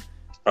is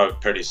probably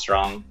pretty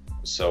strong.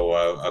 So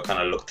I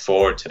kind of looked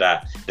forward to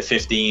that. The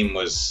 15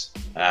 was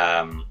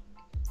I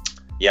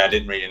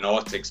didn't really know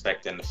what to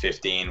expect in the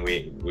 15.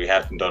 We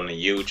hadn't done a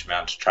huge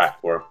amount of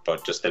track work,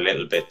 but just a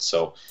little bit.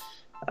 So,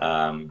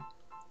 but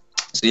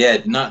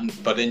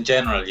in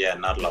general,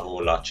 not a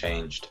whole lot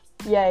changed.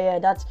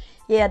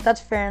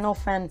 That's fair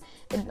enough. And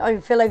I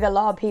feel like a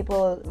lot of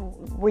people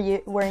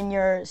were in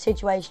your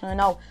situation. I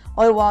know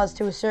I was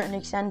to a certain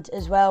extent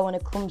as well when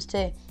it comes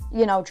to,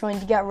 trying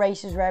to get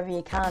races wherever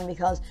you can,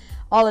 because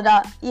all of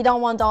that, you don't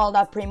want all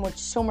that pretty much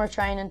summer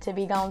training to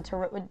be going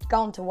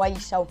to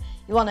waste. So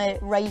you want to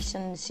race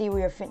and see where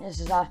your fitness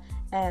is at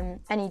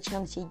any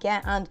chance you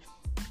get. And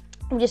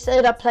would you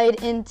say that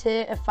played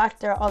into a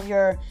factor of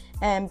your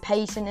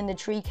pacing in the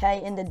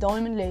 3k in the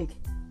Diamond League?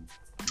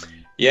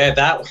 Yeah,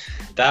 that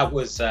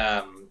was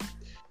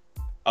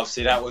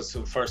obviously that was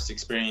the first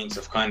experience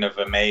of kind of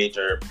a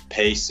major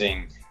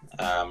pacing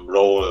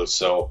role.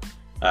 So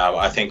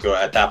I think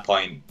at that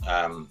point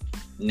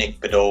Nick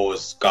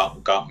Beddoes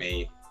got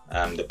me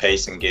the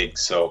pacing gig,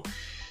 so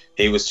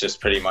he was just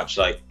pretty much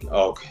like,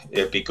 oh,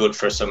 it'd be good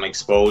for some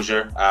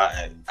exposure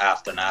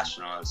after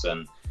nationals,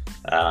 and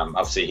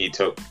obviously he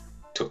took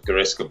the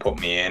risk of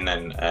putting me in,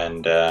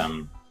 and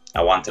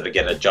I wanted to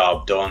get a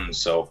job done.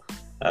 So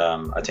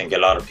I think a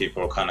lot of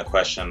people were kind of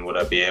questioning would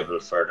I be able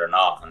to or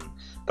not,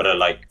 but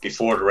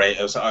before the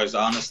race, I was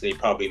honestly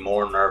probably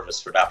more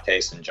nervous for that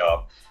pacing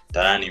job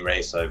than any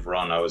race I've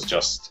run. I was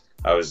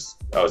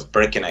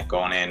bricking it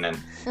going in, and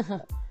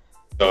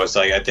so it's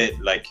like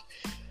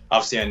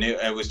obviously I knew,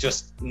 it was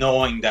just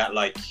knowing that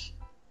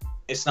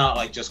it's not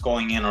like just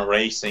going in or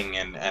racing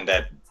and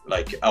that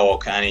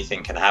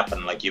anything can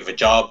happen. You've a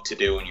job to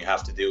do and you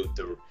have to do it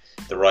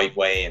the right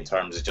way in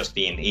terms of just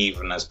being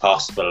even as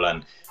possible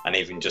and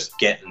even just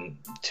getting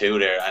to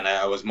there. And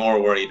I was more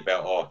worried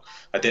about,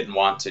 I didn't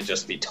want to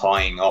just be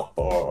tying up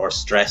or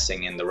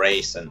stressing in the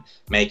race and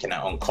making it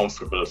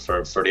uncomfortable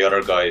for the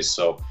other guys.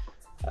 So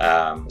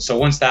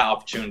once that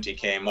opportunity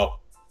came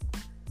up,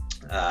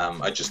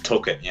 I just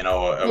took it. It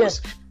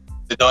was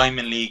the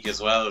Diamond League as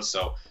well,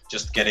 so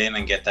just get in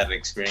and get that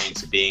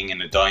experience of being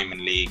in a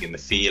Diamond League and the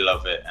feel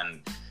of it,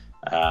 and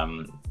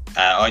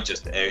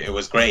it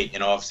was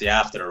great. Obviously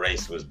after the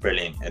race it was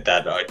brilliant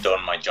that I'd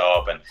done my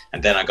job,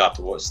 and then I got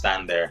to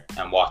stand there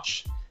and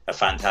watch a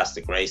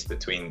fantastic race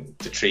between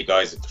the three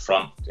guys at the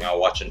front.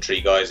 Watching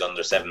three guys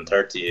under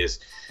 7:30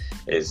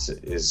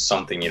 is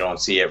something you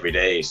don't see every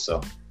day.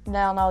 So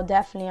no,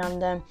 definitely.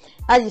 And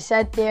as you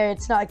said there,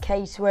 it's not a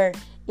case where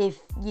if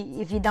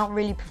you don't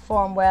really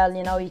perform well,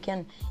 you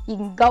can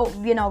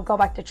go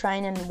back to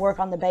training and work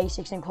on the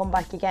basics and come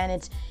back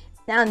again.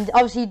 And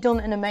obviously you've done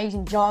an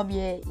amazing job.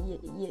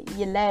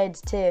 You led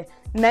to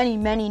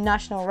many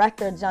national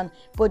records,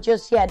 but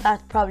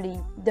that's probably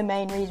the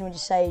main reason, would you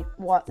say,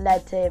 what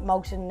led to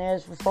most of the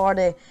nerves before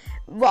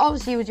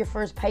obviously it was your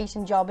first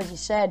pacing job, as you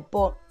said,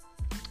 but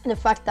the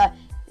fact that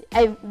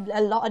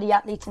a lot of the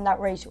athletes in that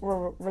race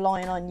were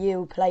relying on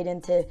you played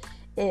into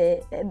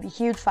a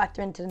huge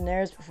factor into the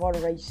nerves before the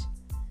race.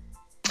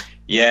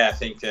 Yeah, I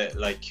think that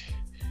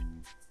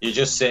you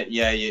just sit,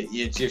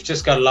 you've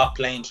just got a lot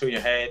playing through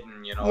your head,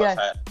 and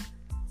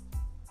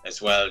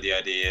as well, the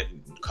idea,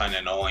 kind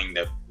of knowing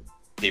that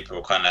people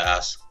were kind of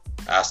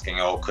asking,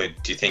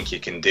 do you think you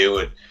can do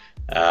it?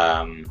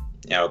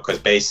 Because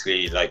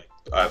basically,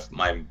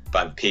 my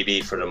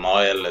PB for the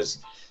mile is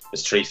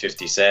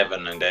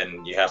 3:57, and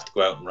then you have to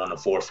go out and run a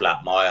 4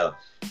 flat mile.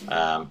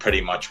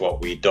 Pretty much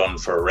what we'd done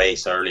for a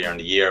race earlier in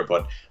the year,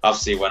 but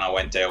obviously when I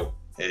went out,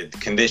 the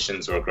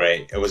conditions were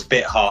great. It was a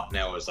bit hot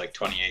now, it was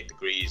 28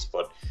 degrees,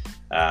 but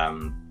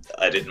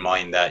I didn't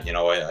mind that.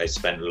 I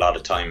spent a lot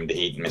of time in the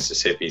heat in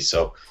Mississippi,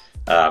 so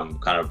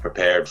kind of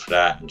prepared for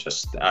that, and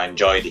I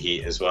enjoyed the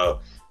heat as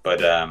well. But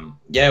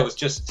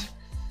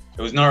it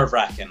was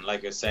nerve-wracking,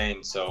 like I was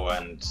saying. So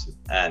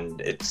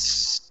and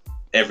it's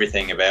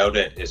everything about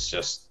it is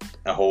just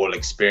a whole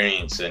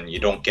experience, and you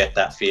don't get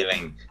that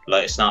feeling,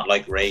 it's not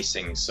like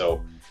racing.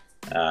 So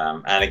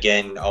and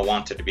again, I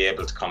wanted to be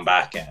able to come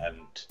back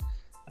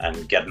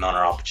and get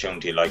another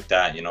opportunity like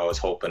that. I was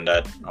hoping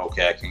that,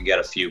 I can get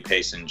a few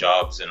pacing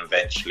jobs, and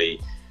eventually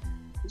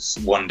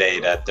one day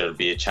that there'll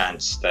be a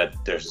chance that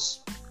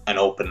there's an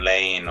open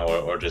lane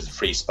or there's a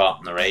free spot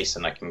in the race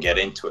and I can get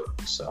into it.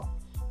 So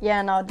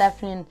yeah, no,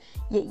 definitely.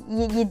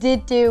 You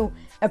did do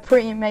a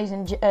pretty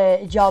amazing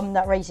job in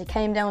that race. It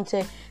came down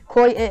to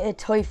quite a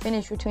tight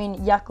finish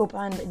between Jakob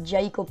and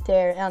Jacob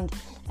there.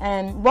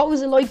 And what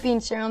was it like being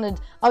surrounded?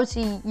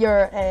 Obviously,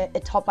 you're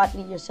a top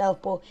athlete yourself,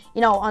 but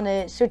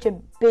on such a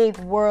big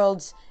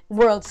world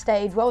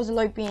stage, what was it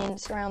like being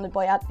surrounded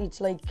by athletes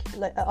like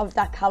of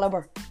that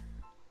caliber?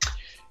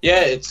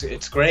 Yeah,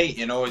 it's great.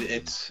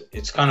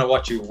 It's kind of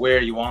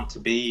where you want to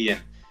be,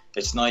 and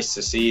it's nice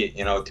to see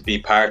it. To be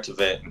part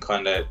of it and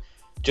kind of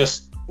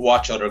just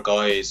watch other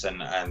guys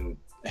and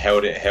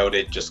how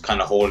they just kind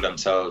of hold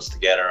themselves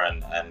together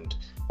and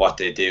what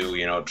they do,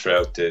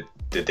 throughout the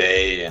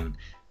day. And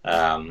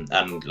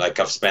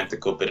I've spent a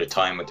good bit of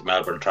time with the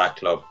Melbourne Track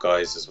Club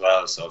guys as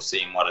well, so I've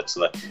seen what it's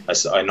like.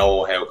 I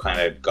know how kind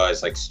of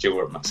guys like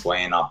Stuart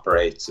McSwain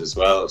operates as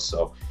well.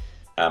 So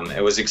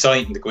it was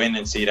exciting to go in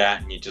and see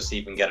that, and you just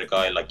even get a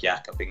guy like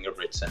Jakob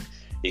Ingebrigtsen, and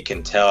you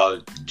can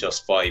tell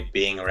just by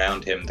being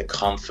around him the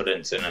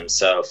confidence in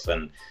himself,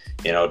 and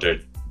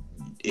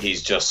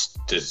he's just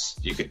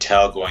you could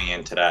tell going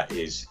into that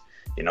he's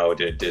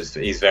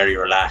very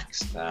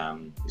relaxed,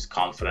 he's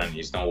confident,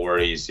 he's no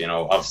worries.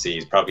 Obviously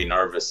he's probably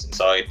nervous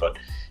inside, but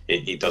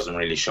he doesn't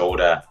really show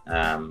that,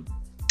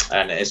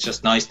 and it's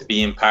just nice to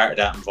be in part of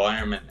that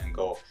environment and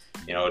go,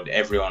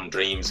 everyone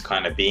dreams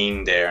kind of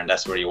being there, and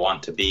that's where you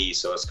want to be,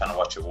 so it's kind of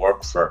what you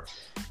work for.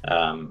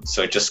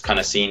 So just kind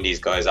of seeing these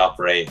guys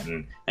operate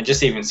and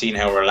just even seeing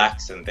how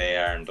relaxing they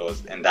are in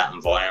that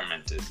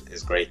environment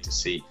is great to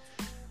see.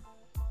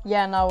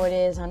 Yeah, no, it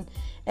is. And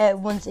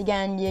once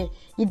again,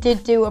 you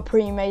did do a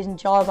pretty amazing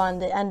job,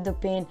 and it ended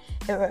up being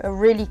a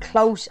really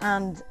close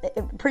and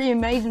a pretty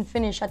amazing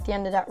finish at the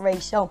end of that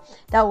race. So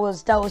that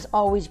was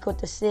always good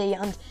to see.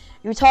 And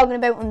you were talking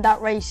about in that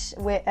race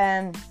with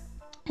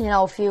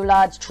a few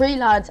lads, 3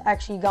 lads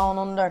actually going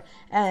under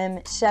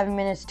 7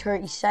 minutes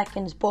 30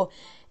 seconds, but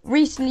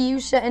recently you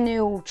set a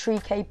new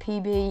 3K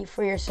PB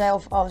for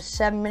yourself of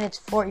 7 minutes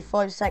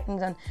 45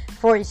 seconds and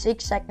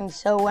 46 seconds.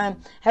 So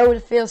how would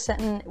it feel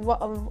setting what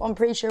I'm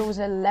pretty sure it was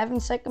an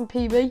 11-second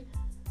PB?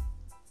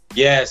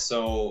 Yeah,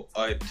 so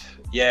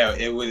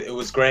it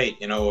was great.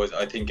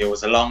 I think it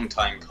was a long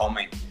time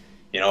coming.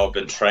 I've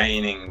been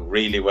training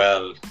really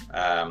well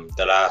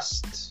the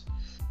last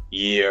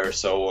year or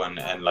so,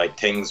 and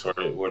things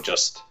were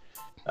just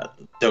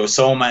there was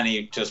so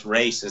many just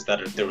races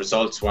that the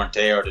results weren't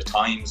there, the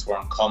times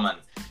weren't coming,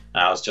 and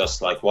I was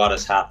just like, what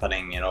is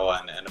happening?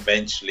 And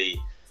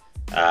eventually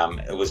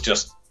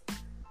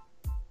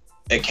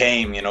it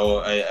came.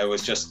 I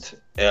was just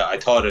I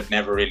thought it'd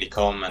never really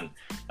come, and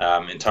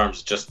in terms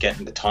of just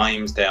getting the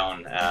times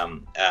down,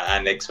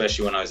 and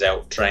especially when I was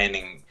out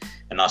training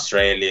in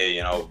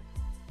Australia,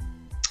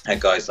 and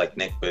guys like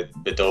Nick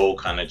Bideau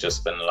kind of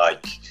just been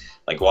like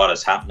what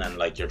is happening?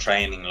 You're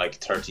training like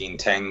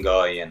 13:10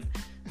 guy,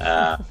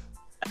 Uh,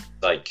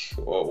 like,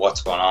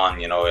 what's going on,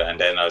 you know? And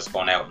then I was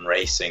going out and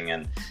racing,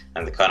 and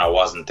it kind of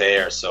wasn't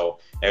there. So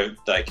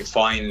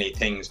finally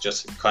things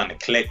just kind of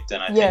clicked,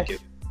 and I think the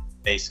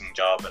racing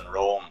job in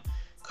Rome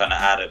kind of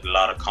added a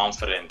lot of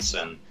confidence.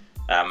 And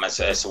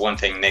it's one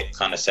thing Nick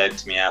kind of said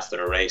to me after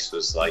the race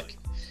was like,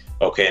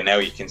 okay, now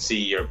you can see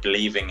you're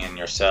believing in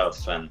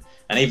yourself. And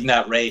even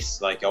that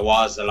race, like, I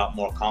was a lot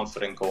more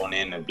confident going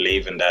in and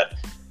believing that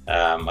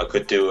I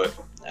could do it.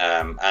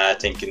 And I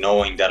think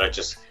knowing that I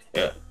just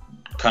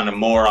kind of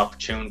more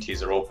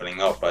opportunities are opening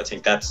up. I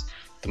think that's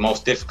the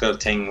most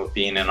difficult thing with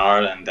being in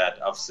Ireland,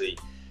 that obviously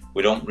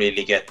we don't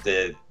really get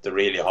the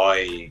really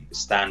high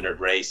standard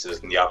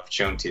races and the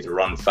opportunity to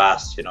run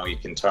fast. You know, you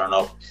can turn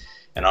up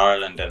in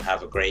Ireland and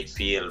have a great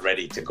field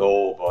ready to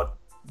go, but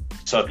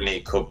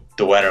suddenly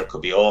the weather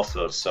could be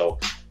awful. So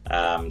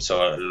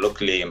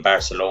luckily in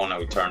Barcelona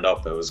we turned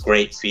up. It was a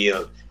great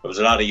field. There was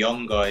a lot of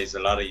young guys, a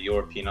lot of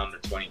European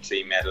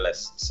under-23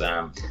 medalists,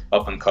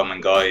 up and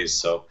coming guys.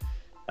 So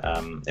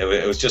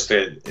it was just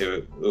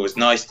it was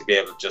nice to be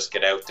able to just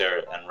get out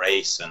there and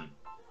race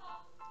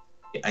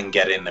and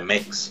get in the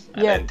mix.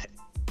 And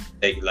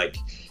then like,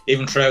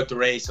 even throughout the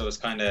race, I was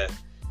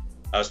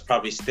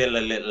probably still a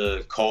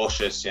little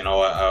cautious. You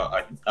know,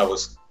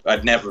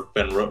 I'd never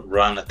been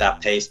run at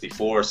that pace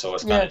before, so I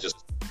was kind of just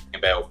thinking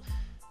about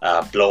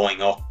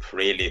blowing up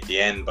really at the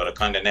end, but it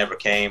kind of never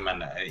came.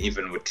 And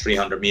even with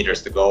 300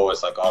 meters to go, I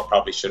was like, I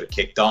probably should have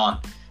kicked on,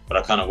 but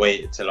I kind of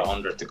waited till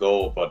 100 to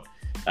go. But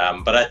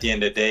at the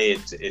end of the day,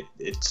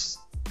 it's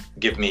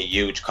given me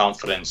huge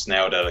confidence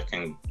now that I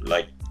can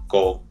like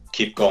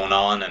keep going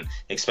on, and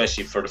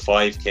especially for the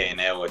 5k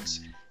now,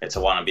 I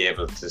want to be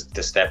able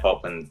to step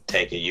up and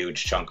take a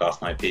huge chunk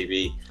off my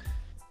PB.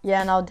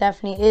 Yeah, no,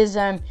 definitely is.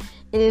 It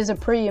is a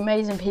pretty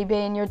amazing PB,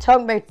 and you're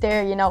talking about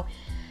there, you know,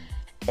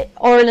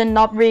 Ireland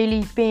not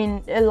really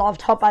being, a lot of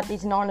top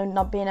athletes in Ireland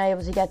not being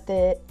able to get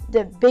the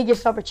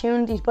biggest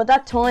opportunities, but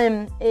that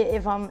time,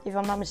 if I'm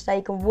not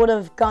mistaken, would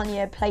have gotten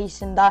you a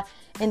place in the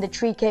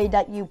 3k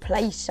that you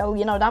placed. So,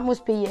 you know, that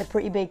must be a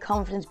pretty big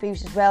confidence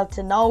boost as well,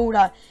 to know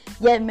that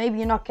maybe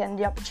you're not getting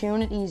the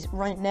opportunities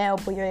right now,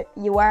 but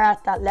you are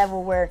at that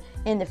level where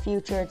in the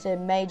future it's a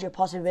major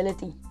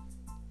possibility.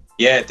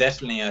 Yeah,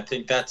 definitely. I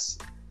think that's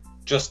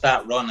just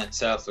that run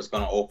itself is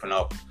going to open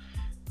up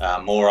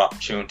more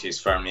opportunities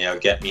for me. It'll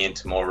get me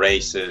into more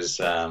races.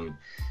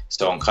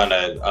 So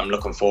I'm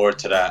looking forward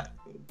to that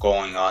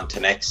going on to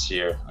next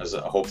year, as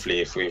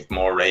hopefully if we have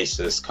more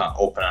races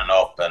opening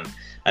up,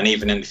 and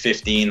even in the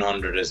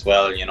 1500 as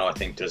well. You know, I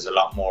think there's a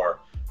lot more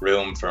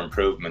room for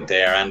improvement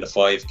there, and the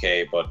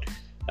 5k. But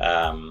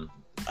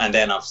and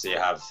then obviously you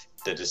have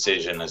the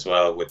decision as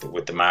well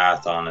with the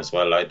marathon as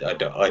well.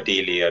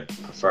 Ideally I'd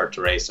prefer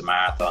to race a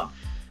marathon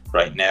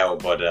right now,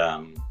 but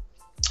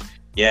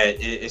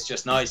it's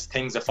just nice.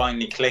 Things are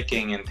finally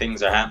clicking and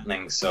things are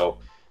happening. So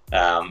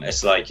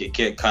it's like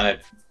it kind of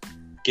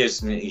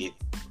gives me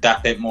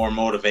that bit more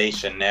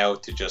motivation now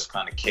to just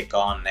kind of kick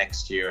on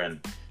next year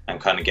and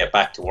kind of get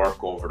back to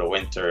work over the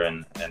winter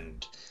and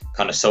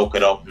kind of soak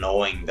it up,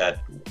 knowing that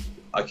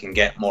I can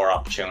get more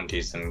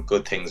opportunities and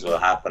good things will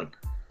happen.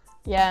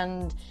 Yeah,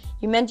 and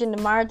you mentioned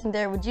the marathon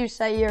there. Would you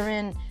say you're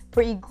in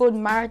pretty good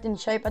marathon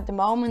shape at the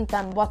moment,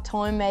 and what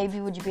time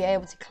maybe would you be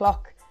able to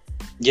clock?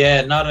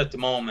 Yeah, not at the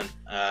moment.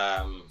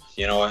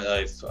 You know,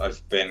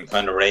 I've been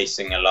kind of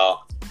racing a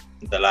lot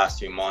the last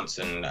few months,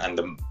 and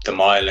the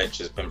mileage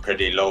has been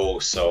pretty low.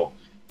 So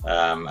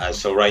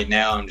so right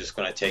now I'm just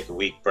going to take a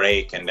week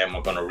break, and then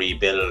we're going to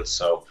rebuild.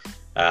 So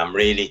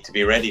really, to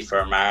be ready for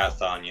a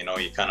marathon, you know,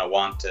 you kind of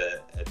want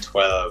a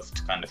 12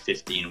 to kind of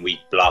 15 week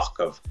block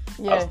of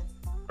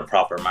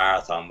proper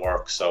marathon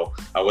work. So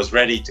I was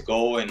ready to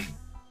go in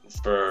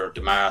for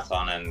the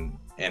marathon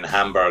in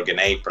Hamburg in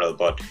April,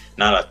 but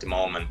not at the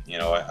moment. You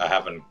know, I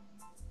haven't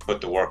put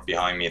the work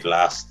behind me the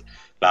last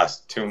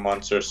 2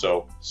 months or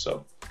so.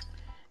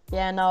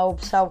 Yeah, no,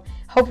 so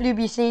hopefully we'll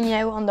be seeing you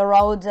out on the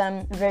roads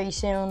very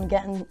soon,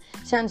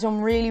 setting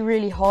some really,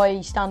 really high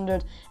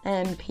standard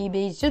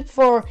PBs. Just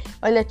before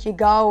I let you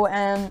go,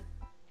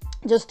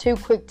 just two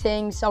quick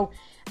things. So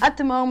at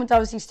the moment,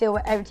 obviously still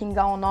with everything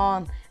going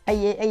on, are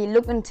you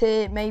looking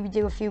to maybe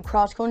do a few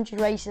cross-country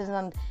races,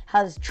 and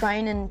has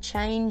training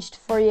changed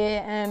for you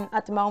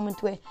at the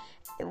moment with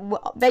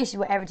basically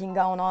with everything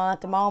going on at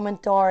the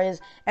moment, or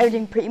is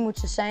everything pretty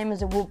much the same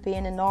as it would be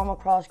in a normal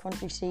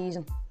cross-country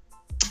season?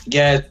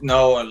 Yeah,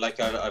 no, like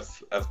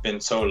I've been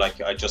so,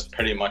 like, I just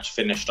pretty much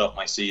finished up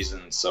my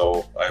season,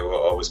 so I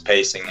was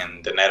pacing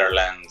in the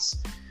Netherlands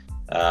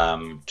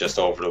just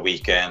over the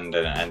weekend,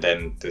 and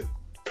then the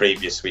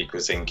previous week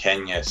was in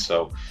Kenya,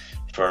 so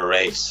for a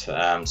race.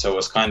 So it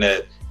was kind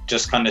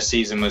of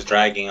season was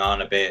dragging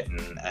on a bit,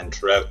 and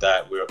throughout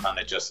that we were kind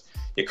of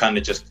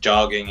just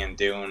jogging and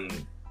doing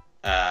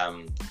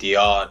the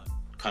odd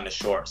kind of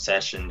short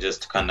session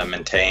just to kind of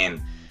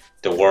maintain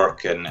the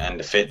work and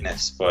the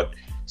fitness. But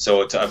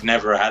so I've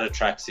never had a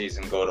track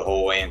season go the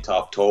whole way into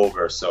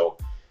October. So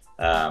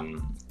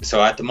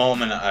at the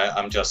moment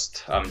I'm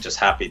just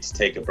happy to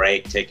take a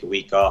break, take a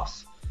week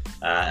off,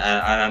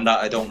 And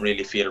I don't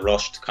really feel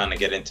rushed to kind of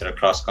get into the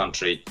cross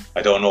country.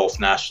 I don't know if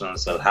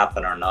nationals will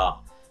happen or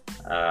not.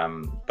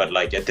 But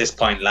like at this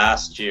point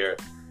last year,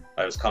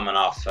 I was coming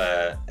off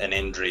an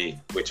injury,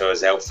 which I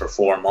was out for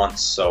 4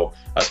 months. So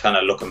I was kind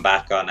of looking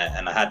back on it,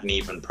 and I hadn't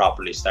even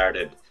properly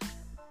started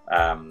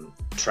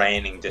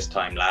training this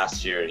time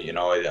last year. You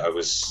know, I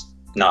was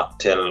not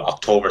till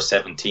October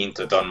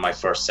 17th I'd done my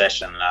first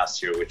session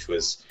last year, which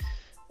was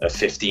a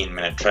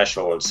 15-minute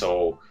threshold.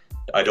 So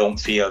I don't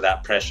feel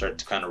that pressure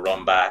to kind of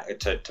run back,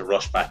 to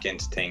rush back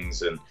into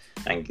things and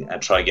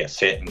try get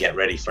fit and get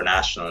ready for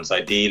nationals.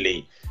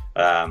 Ideally,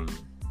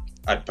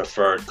 I'd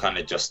prefer kind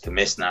of just to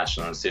miss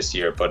nationals this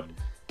year, but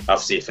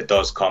obviously if it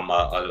does come,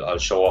 I'll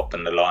show up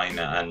in the line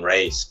and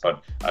race.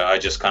 But I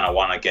just kind of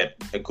want to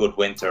get a good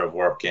winter of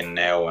work in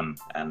now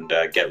and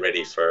get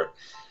ready for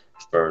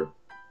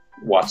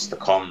what's to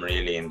come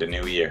really in the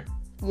new year.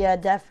 Yeah,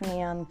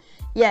 definitely, and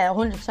yeah,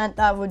 100%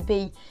 that would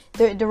be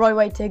the right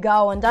way to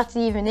go, and that's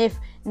even if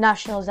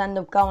nationals end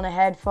up going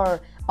ahead for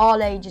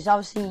all ages.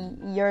 Obviously,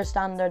 your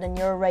standard and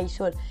your race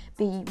would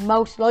be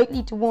most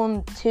likely to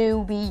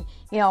be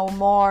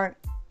more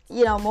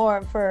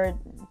for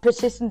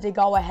persistent to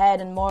go ahead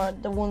and more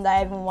the one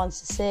that everyone wants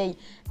to see.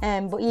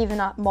 But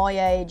even at my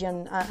age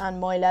and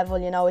my level,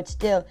 it's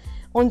still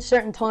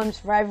uncertain times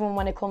for everyone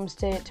when it comes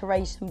to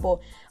racing, but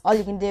all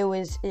you can do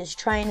is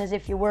train as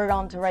if you were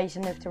going to race,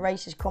 and if the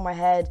races come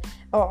ahead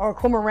or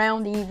come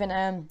around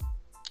even,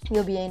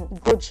 you'll be in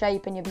good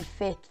shape and you'll be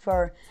fit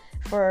for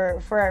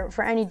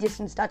any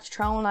distance that's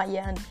thrown at you.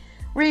 And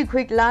really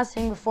quick, last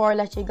thing before I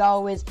let you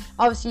go is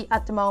obviously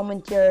at the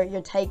moment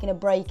you're taking a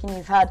break, and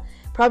you've had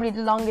probably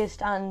the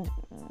longest and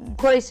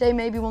could I say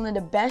maybe one of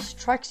the best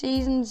track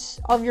seasons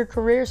of your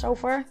career so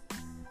far?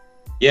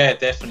 Yeah,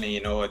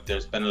 definitely.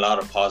 There's been a lot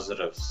of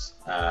positives.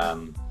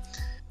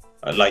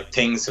 Like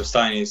things have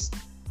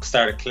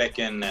started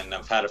clicking, and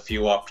I've had a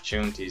few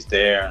opportunities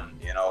there, and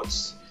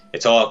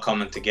it's all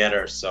coming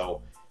together.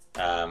 So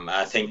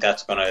I think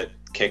that's going to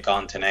kick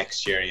on to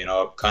next year.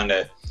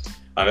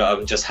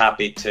 I'm just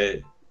happy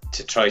to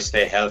try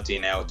stay healthy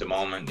now at the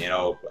moment.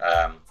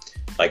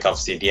 Like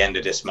obviously at the end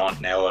of this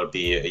month now, it'll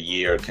be a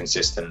year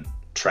consistent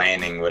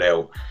training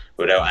without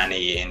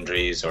any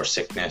injuries or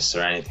sickness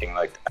or anything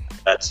like that.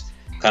 That's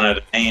kind of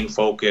the main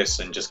focus,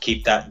 and just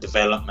keep that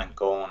development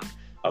going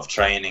of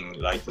training.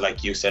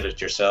 Like you said it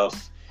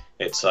yourself,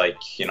 it's like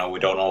we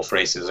don't know if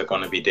races are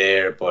going to be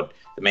there, but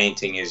the main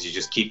thing is you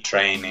just keep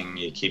training,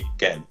 you keep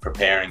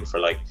preparing for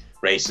like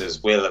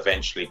races will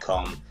eventually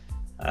come,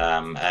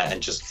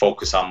 and just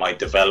focus on my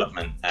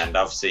development. And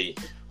obviously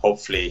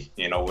hopefully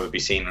we'll be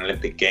seeing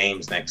Olympic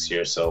Games next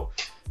year, so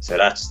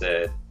that's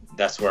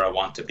where I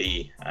want to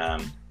be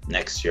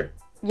next year.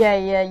 Yeah,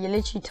 you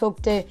literally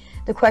took the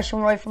question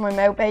right from my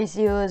mouth.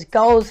 Basically, it was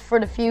goals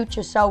for the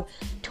future. So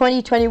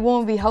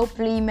 2021, we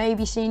hopefully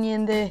maybe seeing you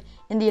in the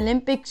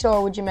Olympics,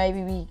 or would you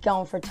maybe be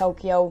going for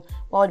Tokyo?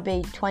 What would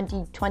it be,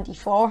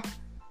 2024?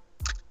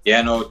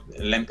 Yeah, no,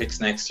 Olympics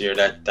next year.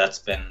 That's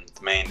been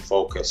the main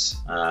focus.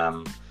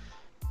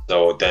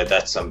 So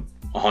that's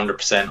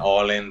 100%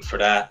 all in for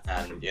that,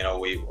 and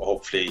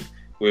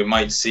we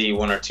might see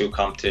one or two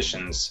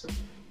competitions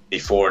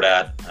before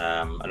that.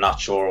 I'm not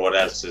sure what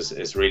else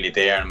is really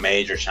there in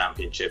major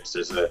championships.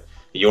 There's the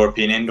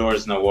European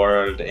Indoors and the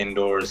World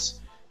Indoors.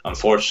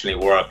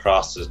 Unfortunately, World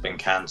Cross has been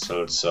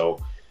cancelled, so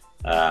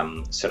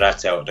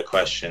that's out of the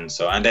question.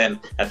 So, and then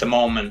at the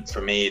moment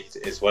for me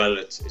as well,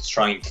 it's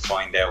trying to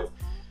find out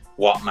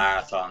what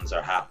marathons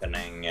are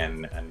happening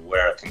and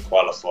where I can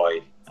qualify.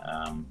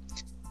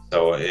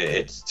 So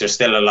there's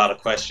still a lot of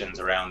questions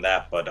around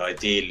that, but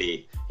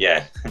ideally,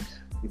 yeah,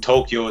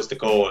 Tokyo is the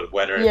goal,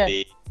 whether it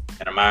be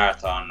in a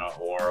marathon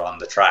or on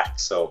the track.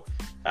 So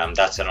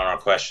that's another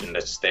question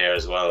that's there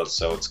as well.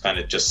 So it's kind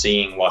of just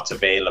seeing what's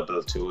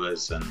available to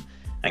us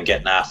and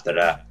getting after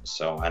that.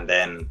 So, and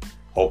then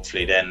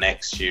hopefully then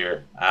next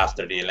year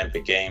after the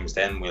Olympic Games,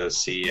 then we'll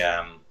see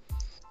a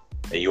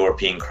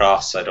European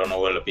cross. I don't know,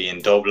 will it be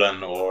in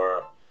Dublin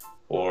or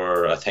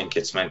I think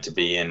it's meant to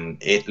be in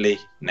Italy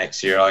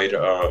next year either,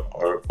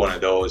 or one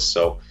of those.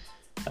 So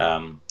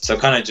kind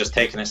of just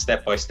taking it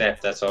step by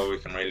step. That's all we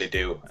can really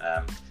do.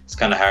 It's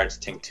kind of hard to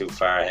think too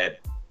far ahead.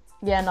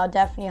 Yeah, no,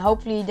 definitely.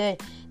 Hopefully the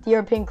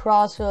European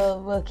Cross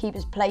will keep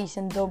its place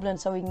in Dublin,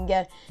 so we can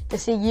get to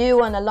see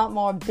you and a lot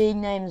more big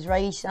names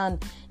race.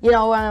 And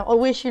I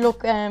wish you luck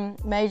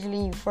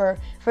majorly for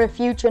the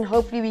future, and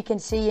hopefully we can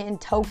see you in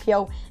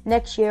Tokyo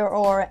next year,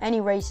 or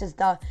any races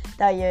that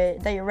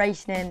you're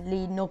racing in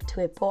leading up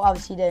to it. But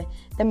obviously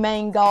the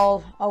main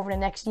goal over the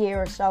next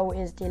year or so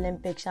is the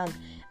Olympics,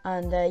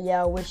 and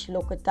I wish you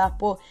luck with that.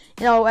 But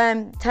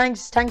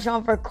thanks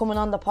Sean for coming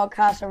on the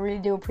podcast. I really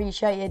do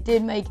appreciate it. It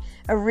did make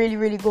a really,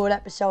 really good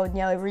episode.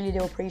 I really do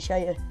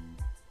appreciate it.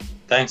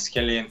 Thanks,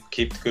 Killian.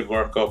 Keep the good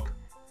work up.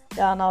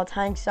 Yeah, no,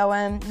 thanks. So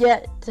as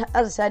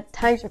I said,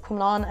 thanks for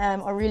coming on.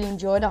 I really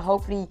enjoyed it.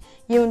 Hopefully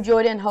you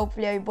enjoyed it, and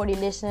hopefully everybody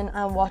listening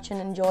and watching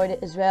enjoyed it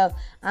as well.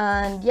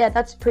 And yeah,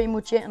 that's pretty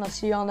much it, and I'll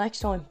see you all next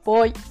time.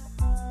 Bye.